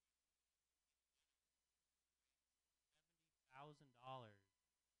 $70,000 to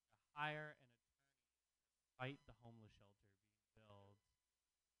hire an attorney to fight the homeless shelter being built,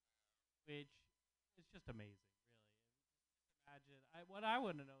 which is just amazing, really. Just imagine. What I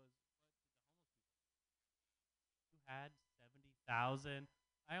want to know is, what did the homeless people? You had 70,000.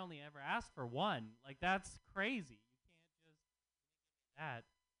 I only ever asked for one. Like, that's crazy. You can't just that.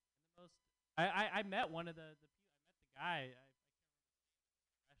 And the most, I met one of the people. I met the guy. I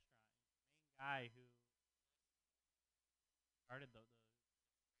can't remember the restaurant. The main guy who started the to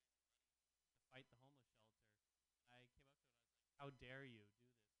fight the homeless shelter. I came up to him and I was like, "How dare you do this?"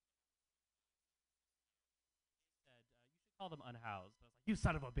 He said, "You should call them unhoused." I was like, "You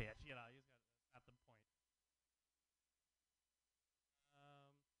son of a bitch!" You just got that's not the point.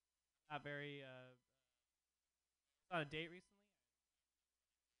 Not very. On a date recently.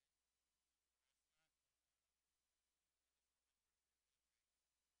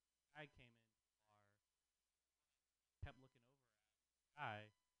 I came in to the bar, kept looking over at the guy,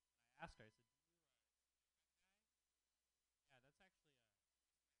 and I asked her. I said, "Do you yeah,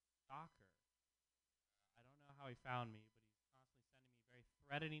 that's actually a stalker. I don't know how he found me, but he's constantly sending me very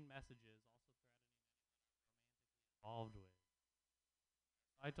threatening messages, also threatening anyone I'm romantically involved with."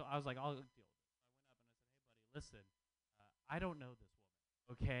 I was like, "I'll deal with it." So I went up and I said, "Hey, buddy, listen, I don't know this woman,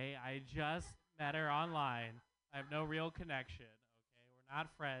 okay? I just met her online. I have no real connection, okay? We're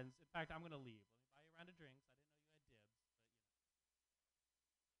not friends. In fact, I'm going to leave. Let me buy you a round of drinks. I didn't know you had dibs, but,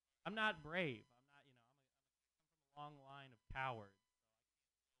 I'm not brave. I'm not, I come from a long line of cowards.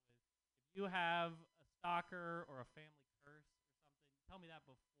 So if you have a stalker or a family curse or something, tell me that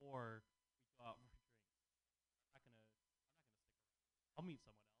before we go out for drinks. I'm not gonna stick around. I'll meet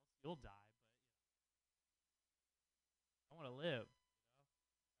someone else. You'll die, but I want to live.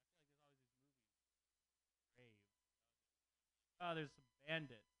 I feel like there's always these movies, brave. Oh, there's some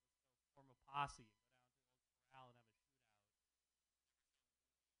bandits. Let's go form a posse and go down to the old corral and have a shootout. Bandits what they want,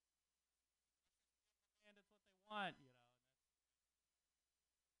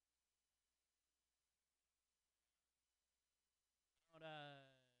 And that's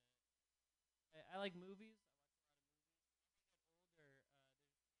I like movies. I watch a lot of movies. As I get older,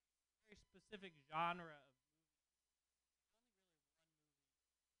 there's a very specific genre of movies. There's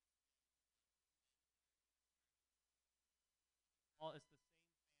only really one movie. All it's the same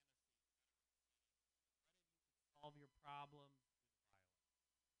fantasy. problems with violence.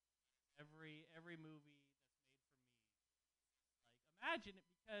 Every movie that's made for me, like imagine it,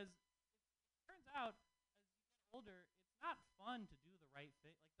 because it turns out as you get older, it's not fun to do the right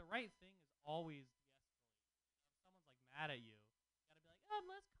thing. Like the right thing is always de-escalate. If someone's like mad at you, you gotta be like,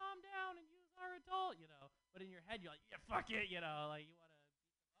 let's calm down and use our adult, But in your head, you're like, yeah, fuck it, like you wanna beat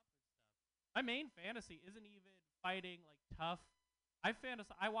them up and stuff. My main fantasy isn't even fighting like tough. I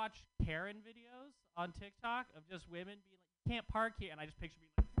watch Karen videos on TikTok of just women being like, you can't park here, and I just picture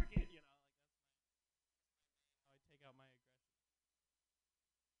being like, fuck it, like that's how I take out my aggression.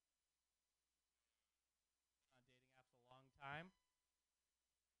 On dating apps a long time.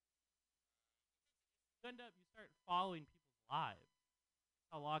 You start following people's lives.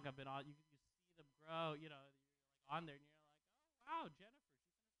 How long I've been on, you see them grow, you're like on there, and you're like, oh wow, Jennifer, she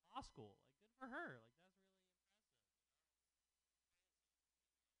finished law school, like good for her, like that's really impressive.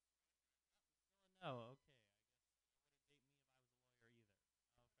 No, okay, I guess you wouldn't date me if I was a lawyer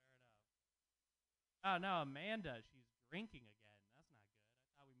either. Oh, fair enough. Oh no, Amanda, she's drinking again. That's not good.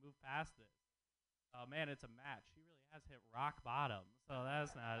 I thought we moved past this. Oh man, it's a match. She really has hit rock bottom, so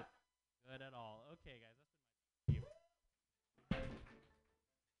that's not good at all. Okay, guys, that's been my time.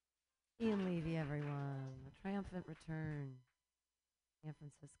 Ian Levy, everyone. A triumphant return. San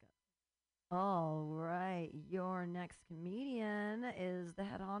Francisco. All right, your next comedian is the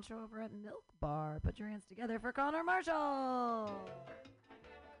head honcho over at Milk Bar. Put your hands together for Connor Marshall.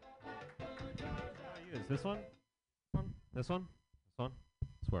 Use this one? This one? This one?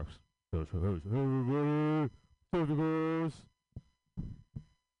 This works. Everybody, what's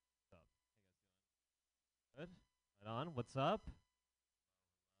up? Good. Right on. What's up?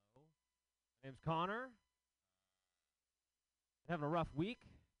 Hello. My name's Connor. I'm having a rough week.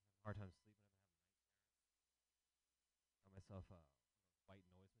 Having a hard time sleeping. I've been having nightmares. Got myself a white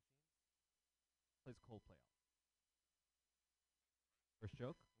noise machine. Plays Coldplay out. First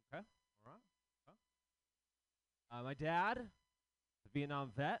joke. Okay. All right. Okay. My dad, a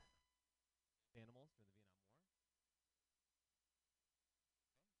Vietnam vet. Animals during the Vietnam War. Okay. All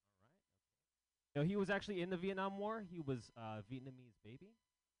right. Okay. No, he was actually in the Vietnam War. He was a Vietnamese baby.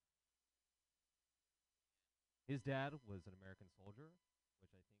 His dad was an American soldier,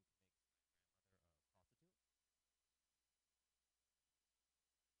 which I think makes my grandmother a prostitute. Grandma?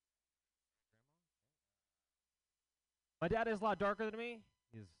 Okay. My dad is a lot darker than me.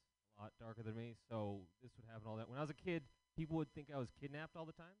 He's a lot darker than me, so this would happen all that. When I was a kid, people would think I was kidnapped all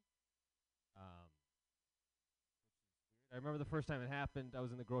the time. Which is weird. I remember the first time it happened, I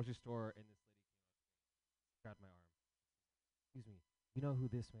was in the grocery store, and this lady came up to me, grabbed my arm. Excuse me, you know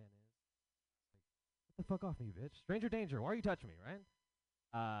who this man is? Like, get the fuck off me, bitch. Stranger danger, why are you touching me, right?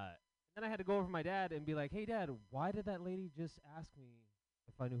 And then I had to go over to my dad and be like, hey, Dad, why did that lady just ask me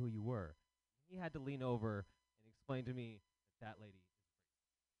if I knew who you were? He had to lean over and explain to me that lady is crazy.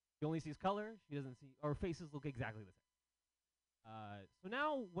 She only sees color, she doesn't see, or faces look exactly the same. So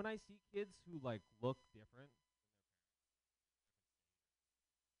now when I see kids who like look different than their parents,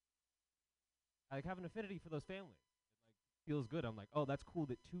 I like have an affinity for those families. It like feels good. I'm like, oh, that's cool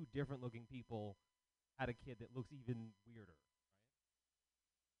that two different looking people had a kid that looks even weirder, right?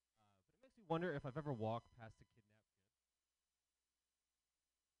 But it makes me wonder if I've ever walked past a kidnapped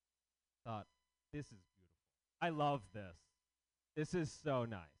kid. Thought, this is beautiful. I love this. This is so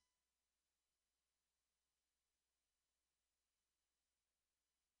nice.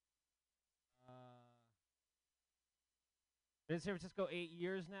 Been in San Francisco 8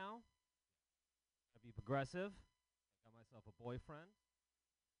 years now. I'll be progressive. I got myself a boyfriend.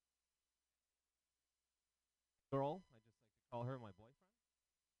 Girl, I just like to call her my boyfriend.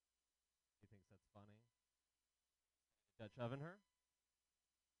 She thinks that's funny. Dutch oven her.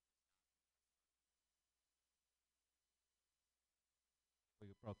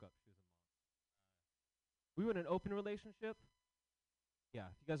 We broke up. She was a mom. We were in an open relationship.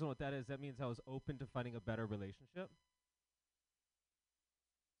 Yeah, if you guys don't know what that is, that means I was open to finding a better relationship.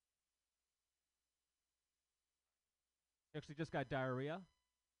 She actually just got diarrhea. I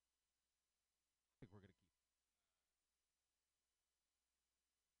think we're going to keep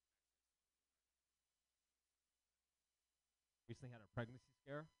it. Recently had a pregnancy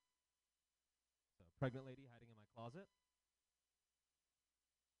scare. It's a pregnant lady hiding in my closet.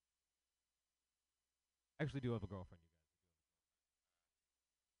 I actually do have a girlfriend, you guys.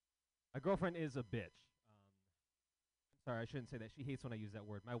 My girlfriend is a bitch. I'm sorry, I shouldn't say that. She hates when I use that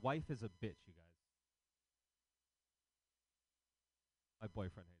word. My wife is a bitch, you guys. My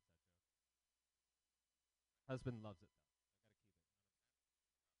boyfriend hates that joke. Husband loves it, though.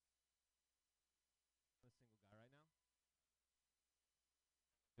 I gotta keep it. I'm a single guy right now.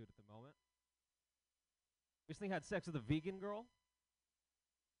 Dude, at the moment. Recently had sex with a vegan girl.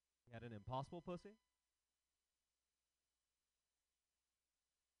 He had an impossible pussy.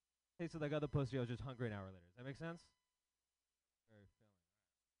 Tasted like other pussy. I was just hungry an hour later. Does that make sense? Very filling.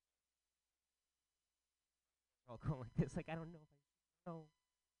 All going like this. Like I don't know if I know.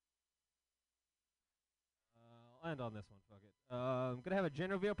 I'll end on this one. Fuck it. I'm gonna have a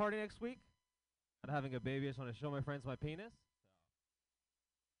gender reveal party next week. Not having a baby. I just want to show my friends my penis.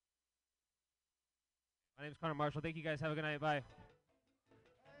 My name's Connor Marshall. Thank you guys. Have a good night. Bye.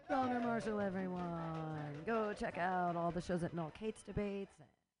 Connor Marshall, everyone. Go check out all the shows at Noel Kate's Debates, and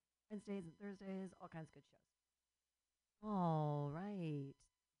Wednesdays and Thursdays, all kinds of good shows. All right.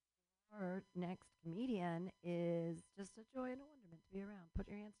 Our next comedian is just a joy and a wonderment to be around. Put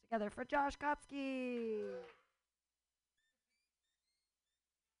your hands together for Josh Kopsky.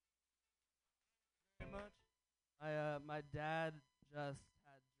 Very much. My dad just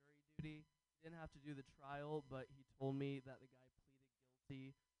had jury duty. He didn't have to do the trial, but he told me that the guy pleaded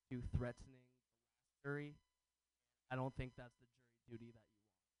guilty to threatening the last jury. I don't think that's the jury duty that you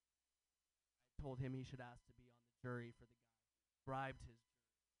want. I told him he should ask to be on the jury for the guy who bribed his jury.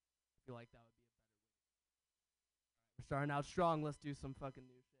 I feel like that would be a better way to do it. Alright, we're starting out strong. Let's do some fucking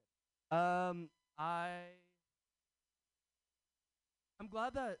new shit. I'm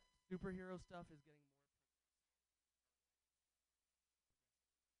glad that superhero stuff is getting more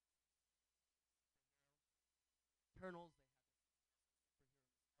Eternals. They had this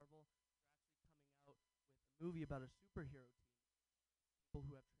superhero Marvel. They're actually coming out with a movie about a superhero team, people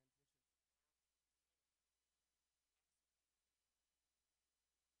who have transitioned.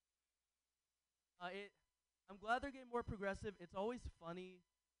 I'm glad they're getting more progressive. It's always funny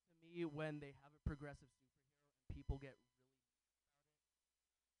to me when they have a progressive superhero and people get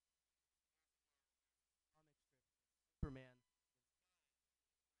really mad about it. Comic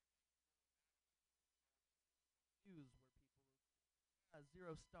strip, Superman. Where people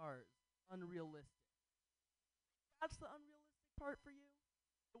 0 stars, unrealistic. That's the unrealistic part for you?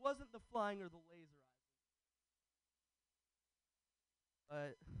 It wasn't the flying or the laser eyes.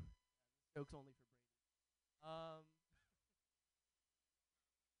 But this joke's only for Brady. Also,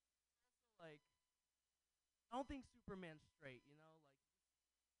 like, I don't think Superman's straight, you know? Like,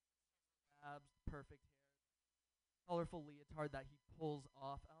 abs, perfect hair, colorful leotard that he pulls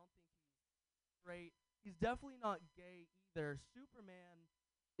off. I don't think he's straight. He's definitely not gay either. Superman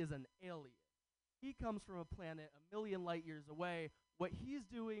is an alien. He comes from a planet a million light years away. What he's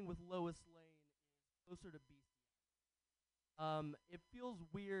doing with Lois Lane is closer to bestiality. It feels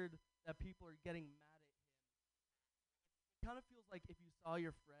weird that people are getting mad at him. It kind of feels like if you saw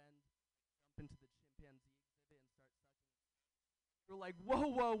your friend jump into the chimpanzee exhibit and start sucking. You're like, whoa,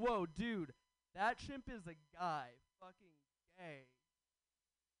 whoa, whoa, dude. That chimp is a guy. Fucking gay.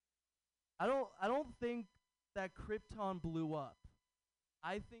 I don't think that Krypton blew up.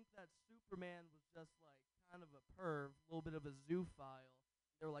 I think that Superman was just like kind of a perv, a little bit of a zoophile.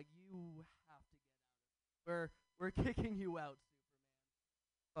 They're like, you have to get out of it. We're kicking you out, Superman.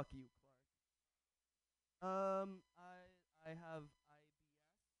 Fuck you, Clark. I have IBS.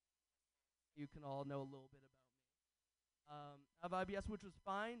 You can all know a little bit about me. I have IBS, which was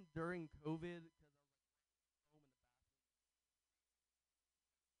fine during COVID because I was like home in the bathroom.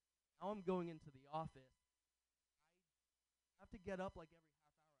 Now I'm going into the office. I have to get up like every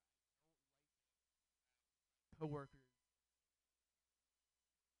half hour. I don't like coworkers.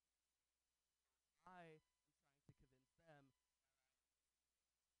 I am trying to convince them.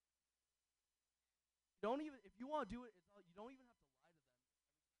 You don't even, if you want to do it, you don't even have to lie to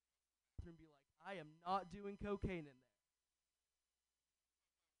them. And be like, I am not doing cocaine in there.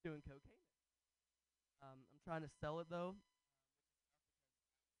 Doing cocaine. I'm trying to sell it though.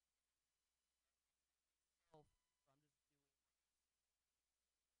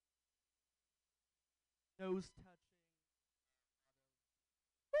 Nose touching.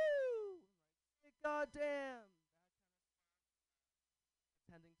 Woo! Like, goddamn.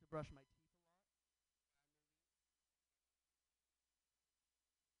 Pretending to brush my teeth a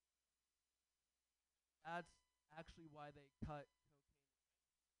lot. That's actually why they cut cocaine.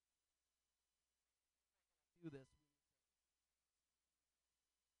 Do this.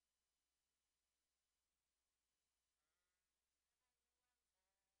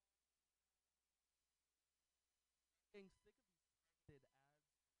 Getting sick of these targeted ads.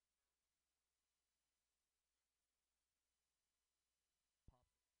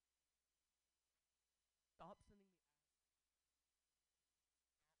 Stop sending me ads.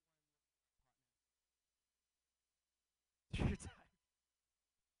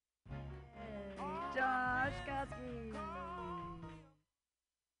 Josh Koski,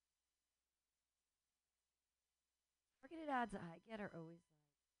 ads I get are always like,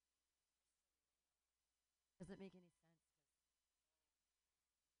 doesn't make any sense.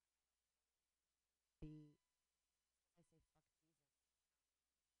 I say fuck Jesus.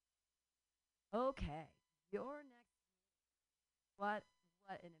 Okay, your next. What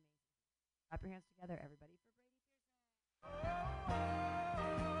an amazing. Clap your hands together, everybody, for Brady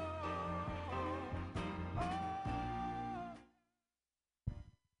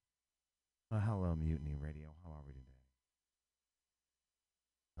Hello, Mutiny Radio. How are we today?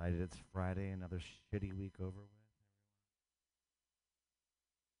 Excited it's Friday, another shitty week over with.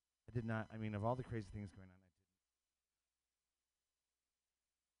 I did not, I mean, of all the crazy things going on,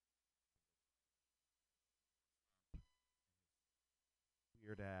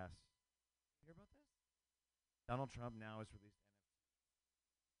 weird ass. You hear about this? Donald Trump now has released NFT.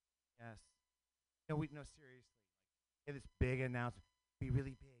 Yes. No, seriously. Like, this big announcement. Be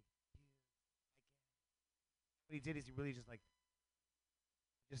really big. What he did is he really just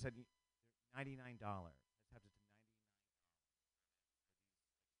just said $99. Let's have it to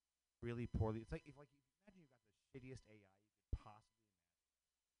 $99. Really poorly. It's like if imagine you got the shittiest AI you could possibly imagine.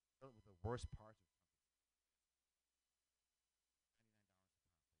 Filled with the worst parts of $99 a pop.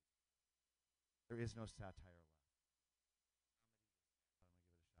 There is no satire left. I'm gonna give it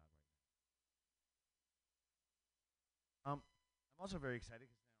a shot right now. I'm also very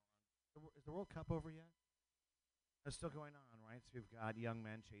excited because now is the World Cup over yet? It's still going on, right? So we've got young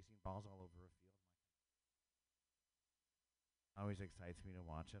men chasing balls all over a field. Always excites me to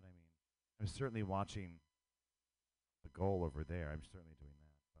watch it. I mean, I'm certainly watching the goal over there. I'm certainly doing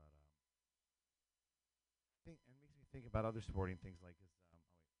that, but I think it makes me think about other sporting things like this.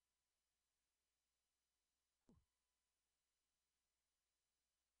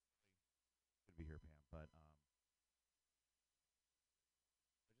 Could be here, Pam, but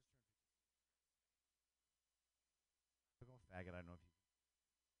faggot. I don't know if you.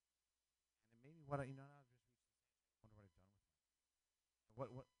 And it made me what I, now I've just reached. Wonder what I've done with my. What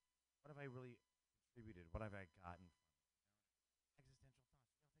have I really contributed? What have I gotten from it? Existential thoughts.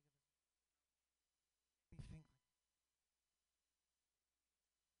 You know, think of this. Make me think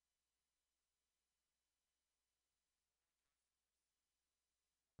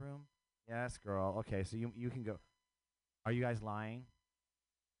like. Room. Yes, girl. Okay, so you can go. Are you guys lying?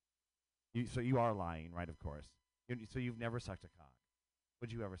 So you are lying, right? Of course. So you've never sucked a cock.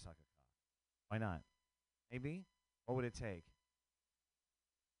 Would you ever suck a cock? Why not? Maybe? What would it take?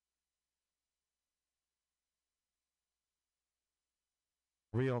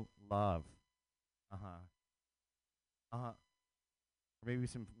 Real love. Uh-huh. Uh-huh. Or maybe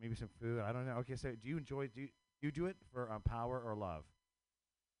some food. I don't know. Okay, so do you do it for power or love?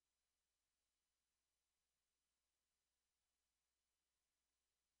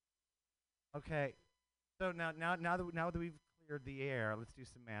 Okay. So now that we've cleared the air, let's do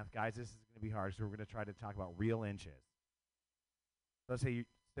some math, guys. This is going to be hard, so we're going to try to talk about real inches. Let's say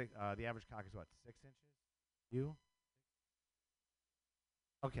the average cock is what, 6 inches? You?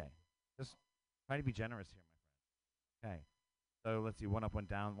 Okay. Just try to be generous here, my friend. Okay. So let's see, 1 up, 1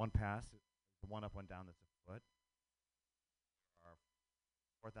 down, 1 pass. The 1 up, 1 down. That's a foot. Or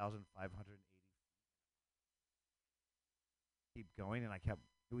 4,580. Keep going, and I kept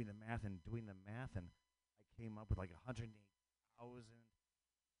doing the math, and I came up with like 108,000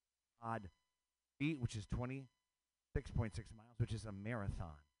 odd feet, which is 26.6 miles, which is a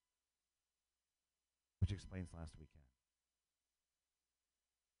marathon, which explains last weekend.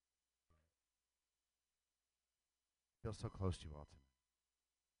 I feel so close to you all tonight.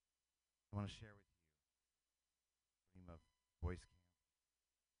 I want to share with you a dream of voice camp.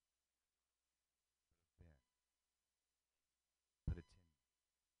 Put a tin.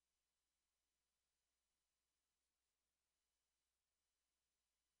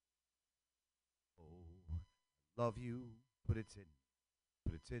 Love you, put it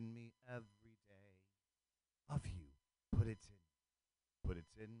in me every day. Love you, put it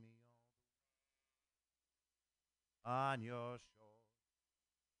in me all on your shore.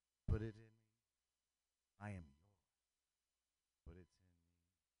 Put it in me, I am yours. Put it in me,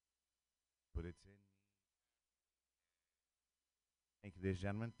 put it in me. Thank you, ladies and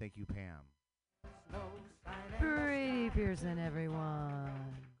gentlemen. Thank you, Pam. Brady Pearson,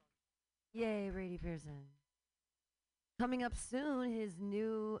 everyone. Yay, Brady Pearson. Coming up soon, his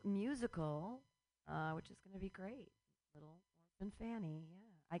new musical, which is going to be great. Little Orphan Fanny,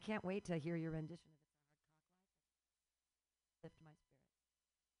 yeah. I can't wait to hear your rendition of It's a Hard Cock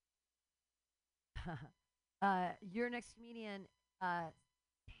Life. Lift my spirit. Your next comedian, damn,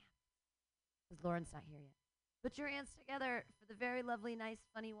 because Lauren's not here yet. Put your hands together for the very lovely, nice,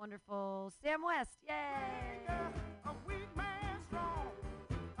 funny, wonderful Sam West. Yay!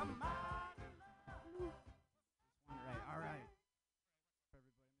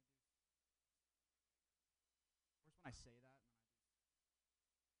 I say that.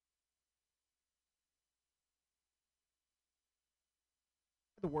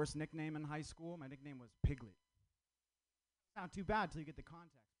 The worst nickname in high school. My nickname was Piglet. Not too bad till you get the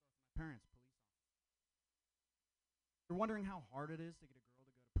context. My parents, police officers. You're wondering how hard it is to get a girl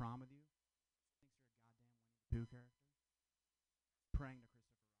to go to prom with you? Thinks you're a goddamn Winnie the Pooh character. Praying to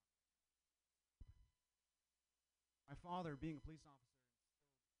Christopher Robin. My father, being a police officer,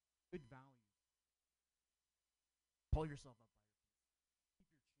 instilled good values. Pull yourself up by your feet. Keep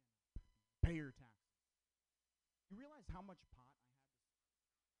your chin up. Pay your taxes. You realize how much pot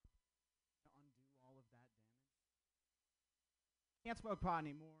to undo all of that damage? Can't smoke pot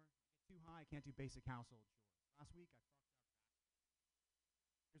anymore. Get too high. Can't do basic household chores. Last week I fucked up.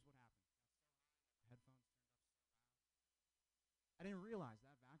 Here's what happened. Got so high, headphones turned up so loud. I didn't realize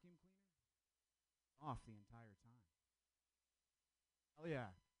that vacuum cleaner was off the entire time. Hell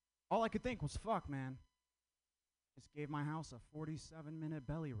yeah. All I could think was, fuck, man. Just gave my house a 47-minute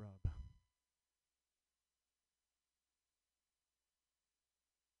belly rub.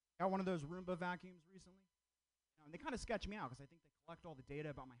 Got one of those Roomba vacuums recently. And they kind of sketch me out because I think they collect all the data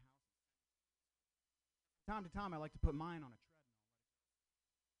about my house. From time to time, I like to put mine on a treadmill.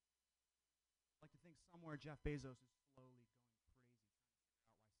 I like to think somewhere Jeff Bezos is slowly going crazy trying to figure out why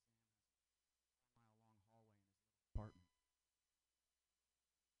Sam has a 4-mile-long hallway in his little apartment.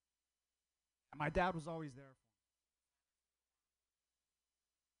 And my dad was always there for me.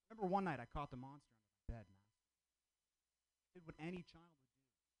 I remember one night I caught the monster under my bed, man. I did what any child would do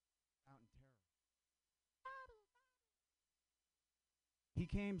out in terror. He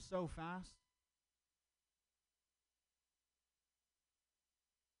came so fast.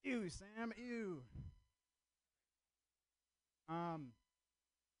 Ew, Sam, ew. Yeah,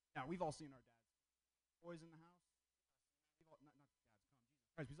 we've all seen our dads. Boys in the house. We've all, not dads, come, Jesus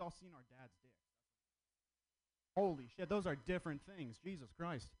Christ. We've all seen our dad's dicks. Holy shit, those are different things. Jesus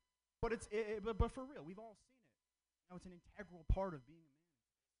Christ. But but for real, we've all seen it. You know, it's an integral part of being a man.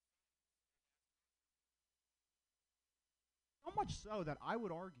 So much so that I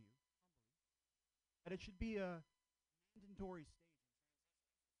would argue that it should be a mandatory stage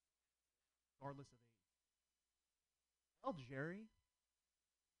regardless of age. Well, Jerry,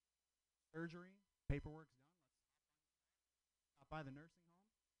 surgery, paperwork's done. Let's stop by the nursing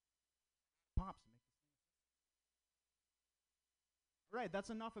home. Pops, make this thing. All right, that's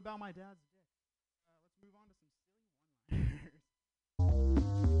enough about my dad's dick. Let's move on to some silly one-liners.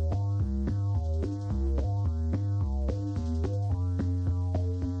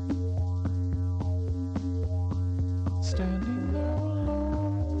 Standing there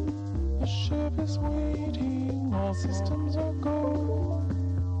alone, the ship is waiting, all systems are go.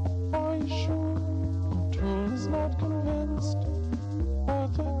 Are you sure? Control is not convinced,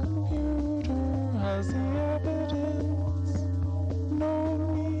 but the computer has the evidence. No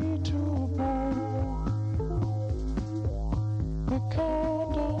need to abort. The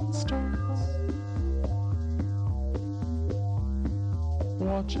countdown starts.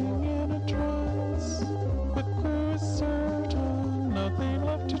 Watching in a trance, the crew is certain, nothing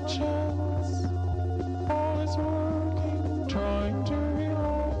left to chance. All is working, trying to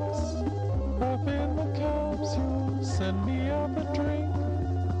relax. Up in the capsule, send me up a drink.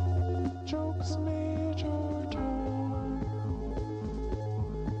 Jokes Major Tom.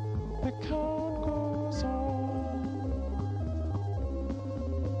 The count goes on.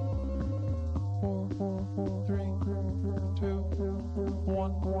 4, 4, 4, 3, 2,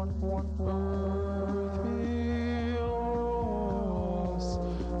 1, 1, 1. Earth feels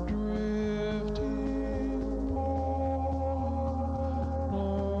drifting apart,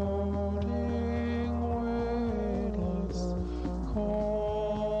 loading weightless,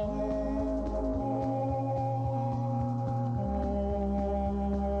 calling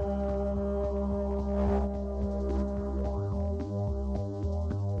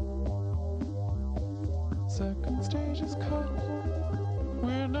Second stage is cut.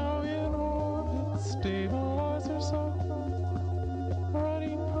 We're now in orbit. Stabilizers up.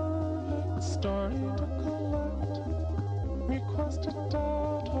 Running perfect. Starting to collect. Requested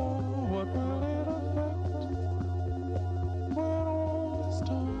data. What will it affect? When all is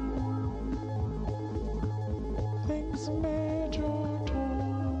done, thinks Major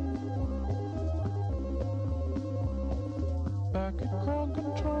Tom. Back at ground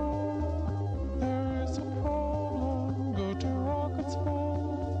control. There is a problem, go to rockets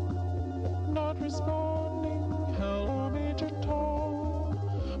fall. Not responding, hello Major Tom.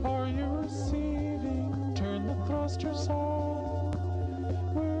 Are you receiving? Turn the thrusters on.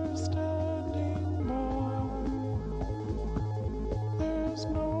 We're standing by. There's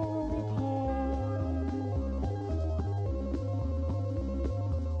no reply.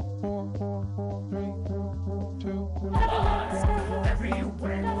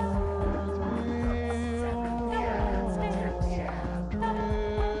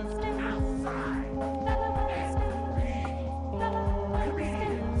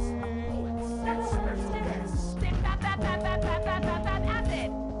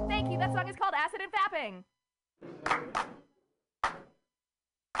 swing.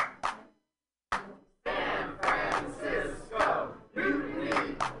 San Francisco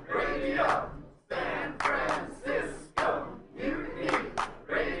Mutiny Radio. San Francisco Mutiny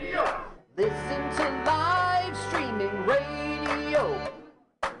Radio. Listen to live streaming radio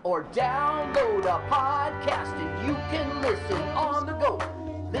or download a podcast and you can listen on the go.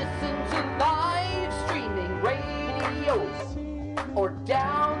 Listen to live streaming radio or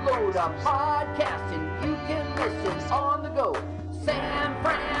download a podcast and you can listen on the go. San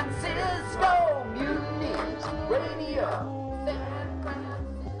Francisco Mutiny Radio. San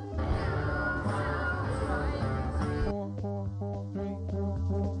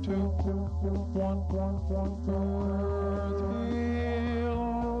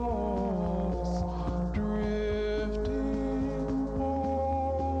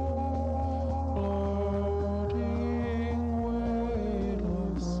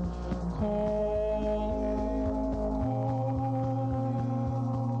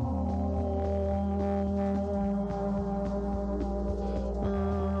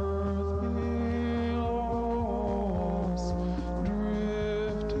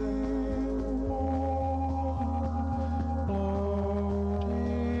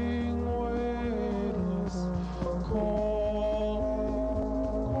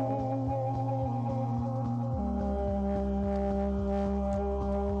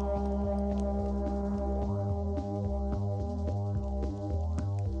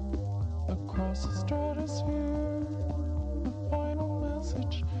Across the stratosphere, the final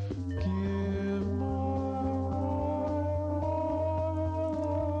message. Give more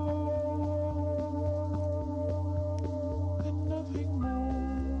and nothing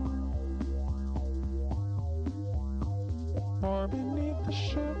more. Far beneath the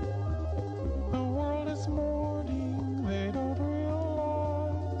ship, the world is mourning. They don't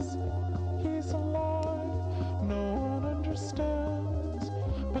realize he's alive. No one understands.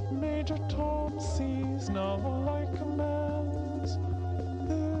 But Major Tom sees now the light commands.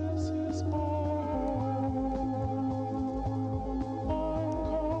 This is my home. I'm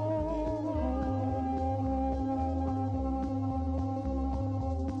calling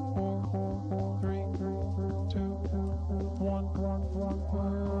home. 4, 3, 2, 1.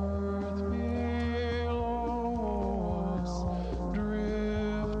 Earth below us,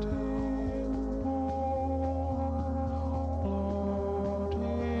 drifting floating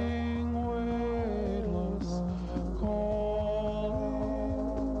weightless,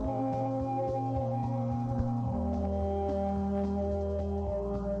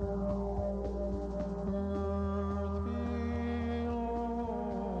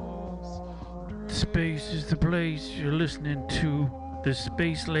 Space is the place. You're listening to the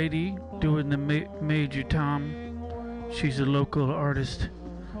Space Lady doing the Major Tom. She's a local artist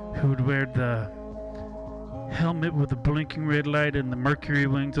who would wear the helmet with the blinking red light and the Mercury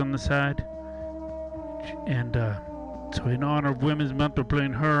wings on the side. And so in honor of Women's Month, we're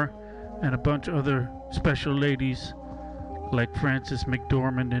playing her and a bunch of other special ladies like Frances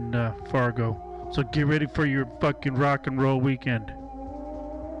McDormand and Fargo. So get ready for your fucking rock and roll weekend.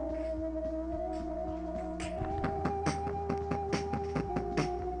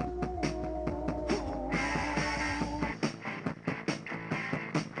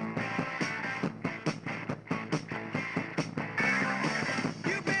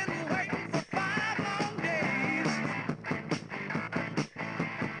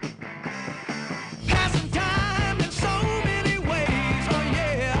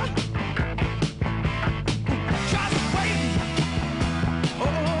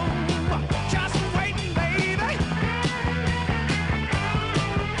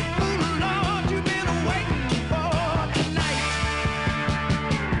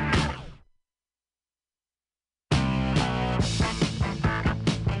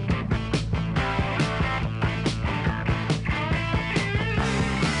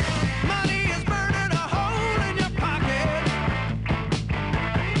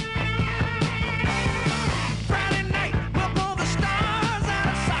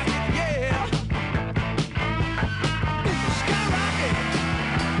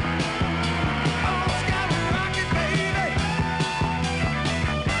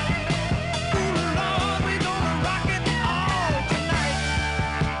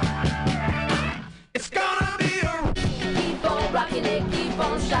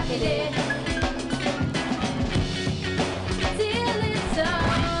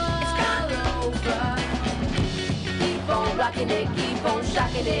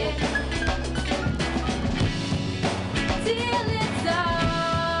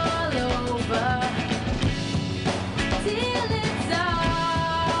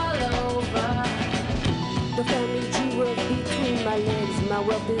 My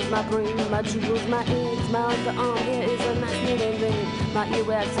wealth is my brain, my jewels, my eggs. My underarm hair is a nice little vein. My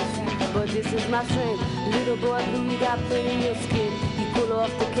earwax is few, but this is my strength. Little boy blue, he got plenty of skin. He pull off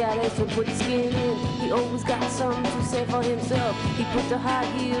the callus and put the skin in. He always got something to say for himself. He put the high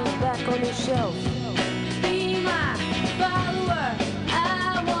heels back on his shelf. Be my follower,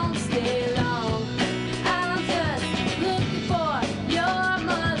 I won't stay long. I'm just looking for your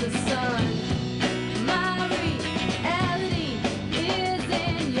mother's son. My reality is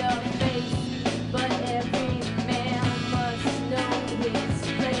in your face, but every man must know his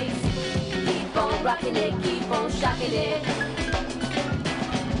place. Keep on rocking it, keep on shocking it,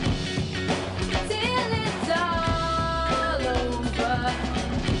 till it's all over.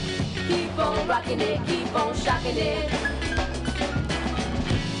 Keep on rocking it, keep on shocking it,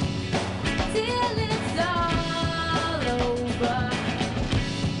 till it's all over.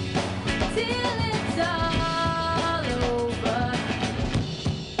 Till it's all over.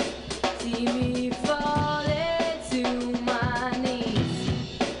 See me falling to my knees.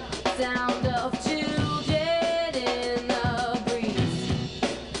 Sound of children in the breeze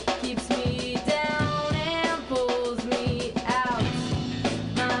keeps me down and pulls me out.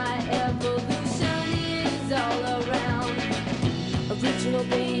 My evolution is all around. Original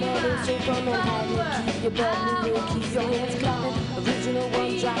pain, all this straight from Manhattan. Keep your butt moving, keep your hands clapping. Original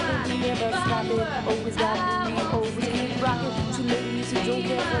one dropping, you never stopping. Always got me, always keep rocking. Two ladies who don't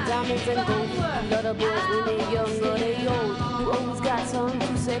care for diamonds and gold. Love the boys when they young or they old. Who always got something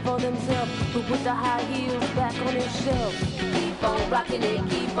to say for themselves. Who put the high heels back on his shelf. Keep on rocking it,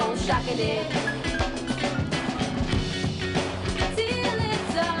 keep on shocking it, till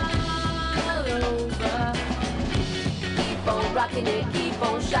it's all over. Keep on rocking it, keep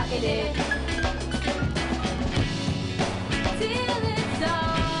on shocking it, till it's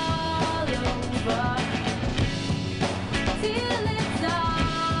all over. Till it's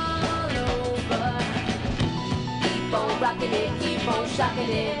all over. Keep on rocking it, keep on shocking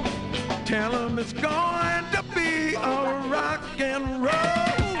it. Tell 'em it's going to be a rock and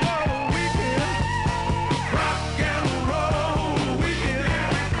roll.